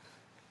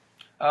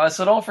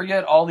 So don't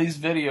forget, all these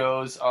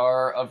videos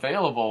are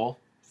available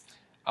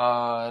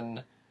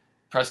on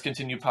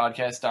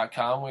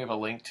PressContinuePodcast.com. We have a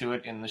link to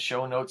it in the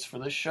show notes for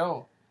this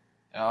show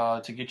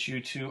to get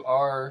you to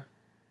our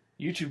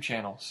YouTube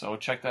channel. So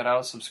check that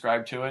out,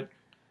 subscribe to it.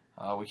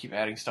 We keep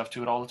adding stuff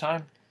to it all the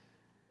time.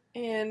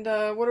 And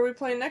what are we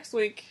playing next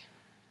week?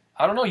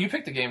 I don't know, you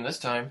picked the game this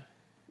time.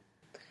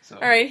 So.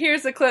 Alright,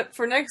 here's a clip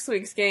for next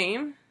week's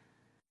game.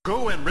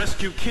 Go and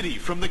rescue Kitty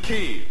from the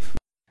cave.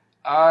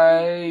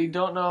 I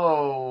don't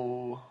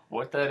know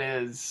what that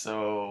is,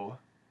 so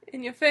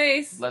In your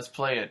face. let's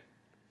play it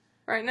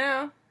Right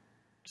now.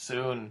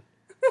 soon.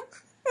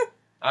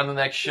 On the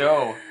next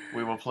show,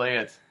 we will play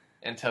it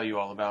and tell you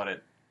all about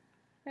it.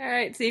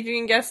 Alright, see if you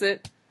can guess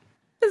it.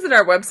 Visit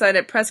our website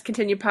at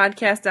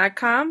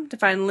PressContinuePodcast.com to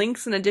find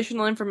links and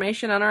additional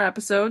information on our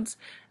episodes,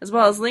 as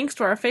well as links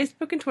to our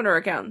Facebook and Twitter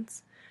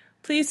accounts.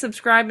 Please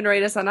subscribe and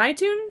rate us on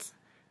iTunes.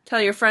 Tell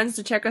your friends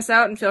to check us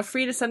out and feel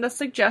free to send us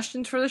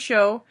suggestions for the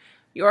show.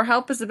 Your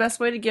help is the best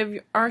way to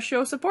give our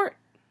show support.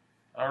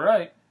 All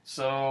right,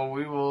 so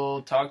we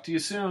will talk to you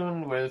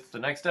soon with the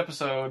next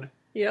episode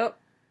Yep.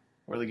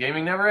 where the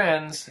gaming never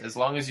ends as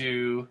long as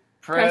you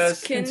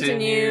press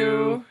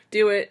continue.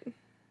 Do it.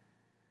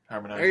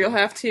 Harmonize. Or you'll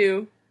have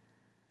to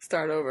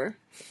start over.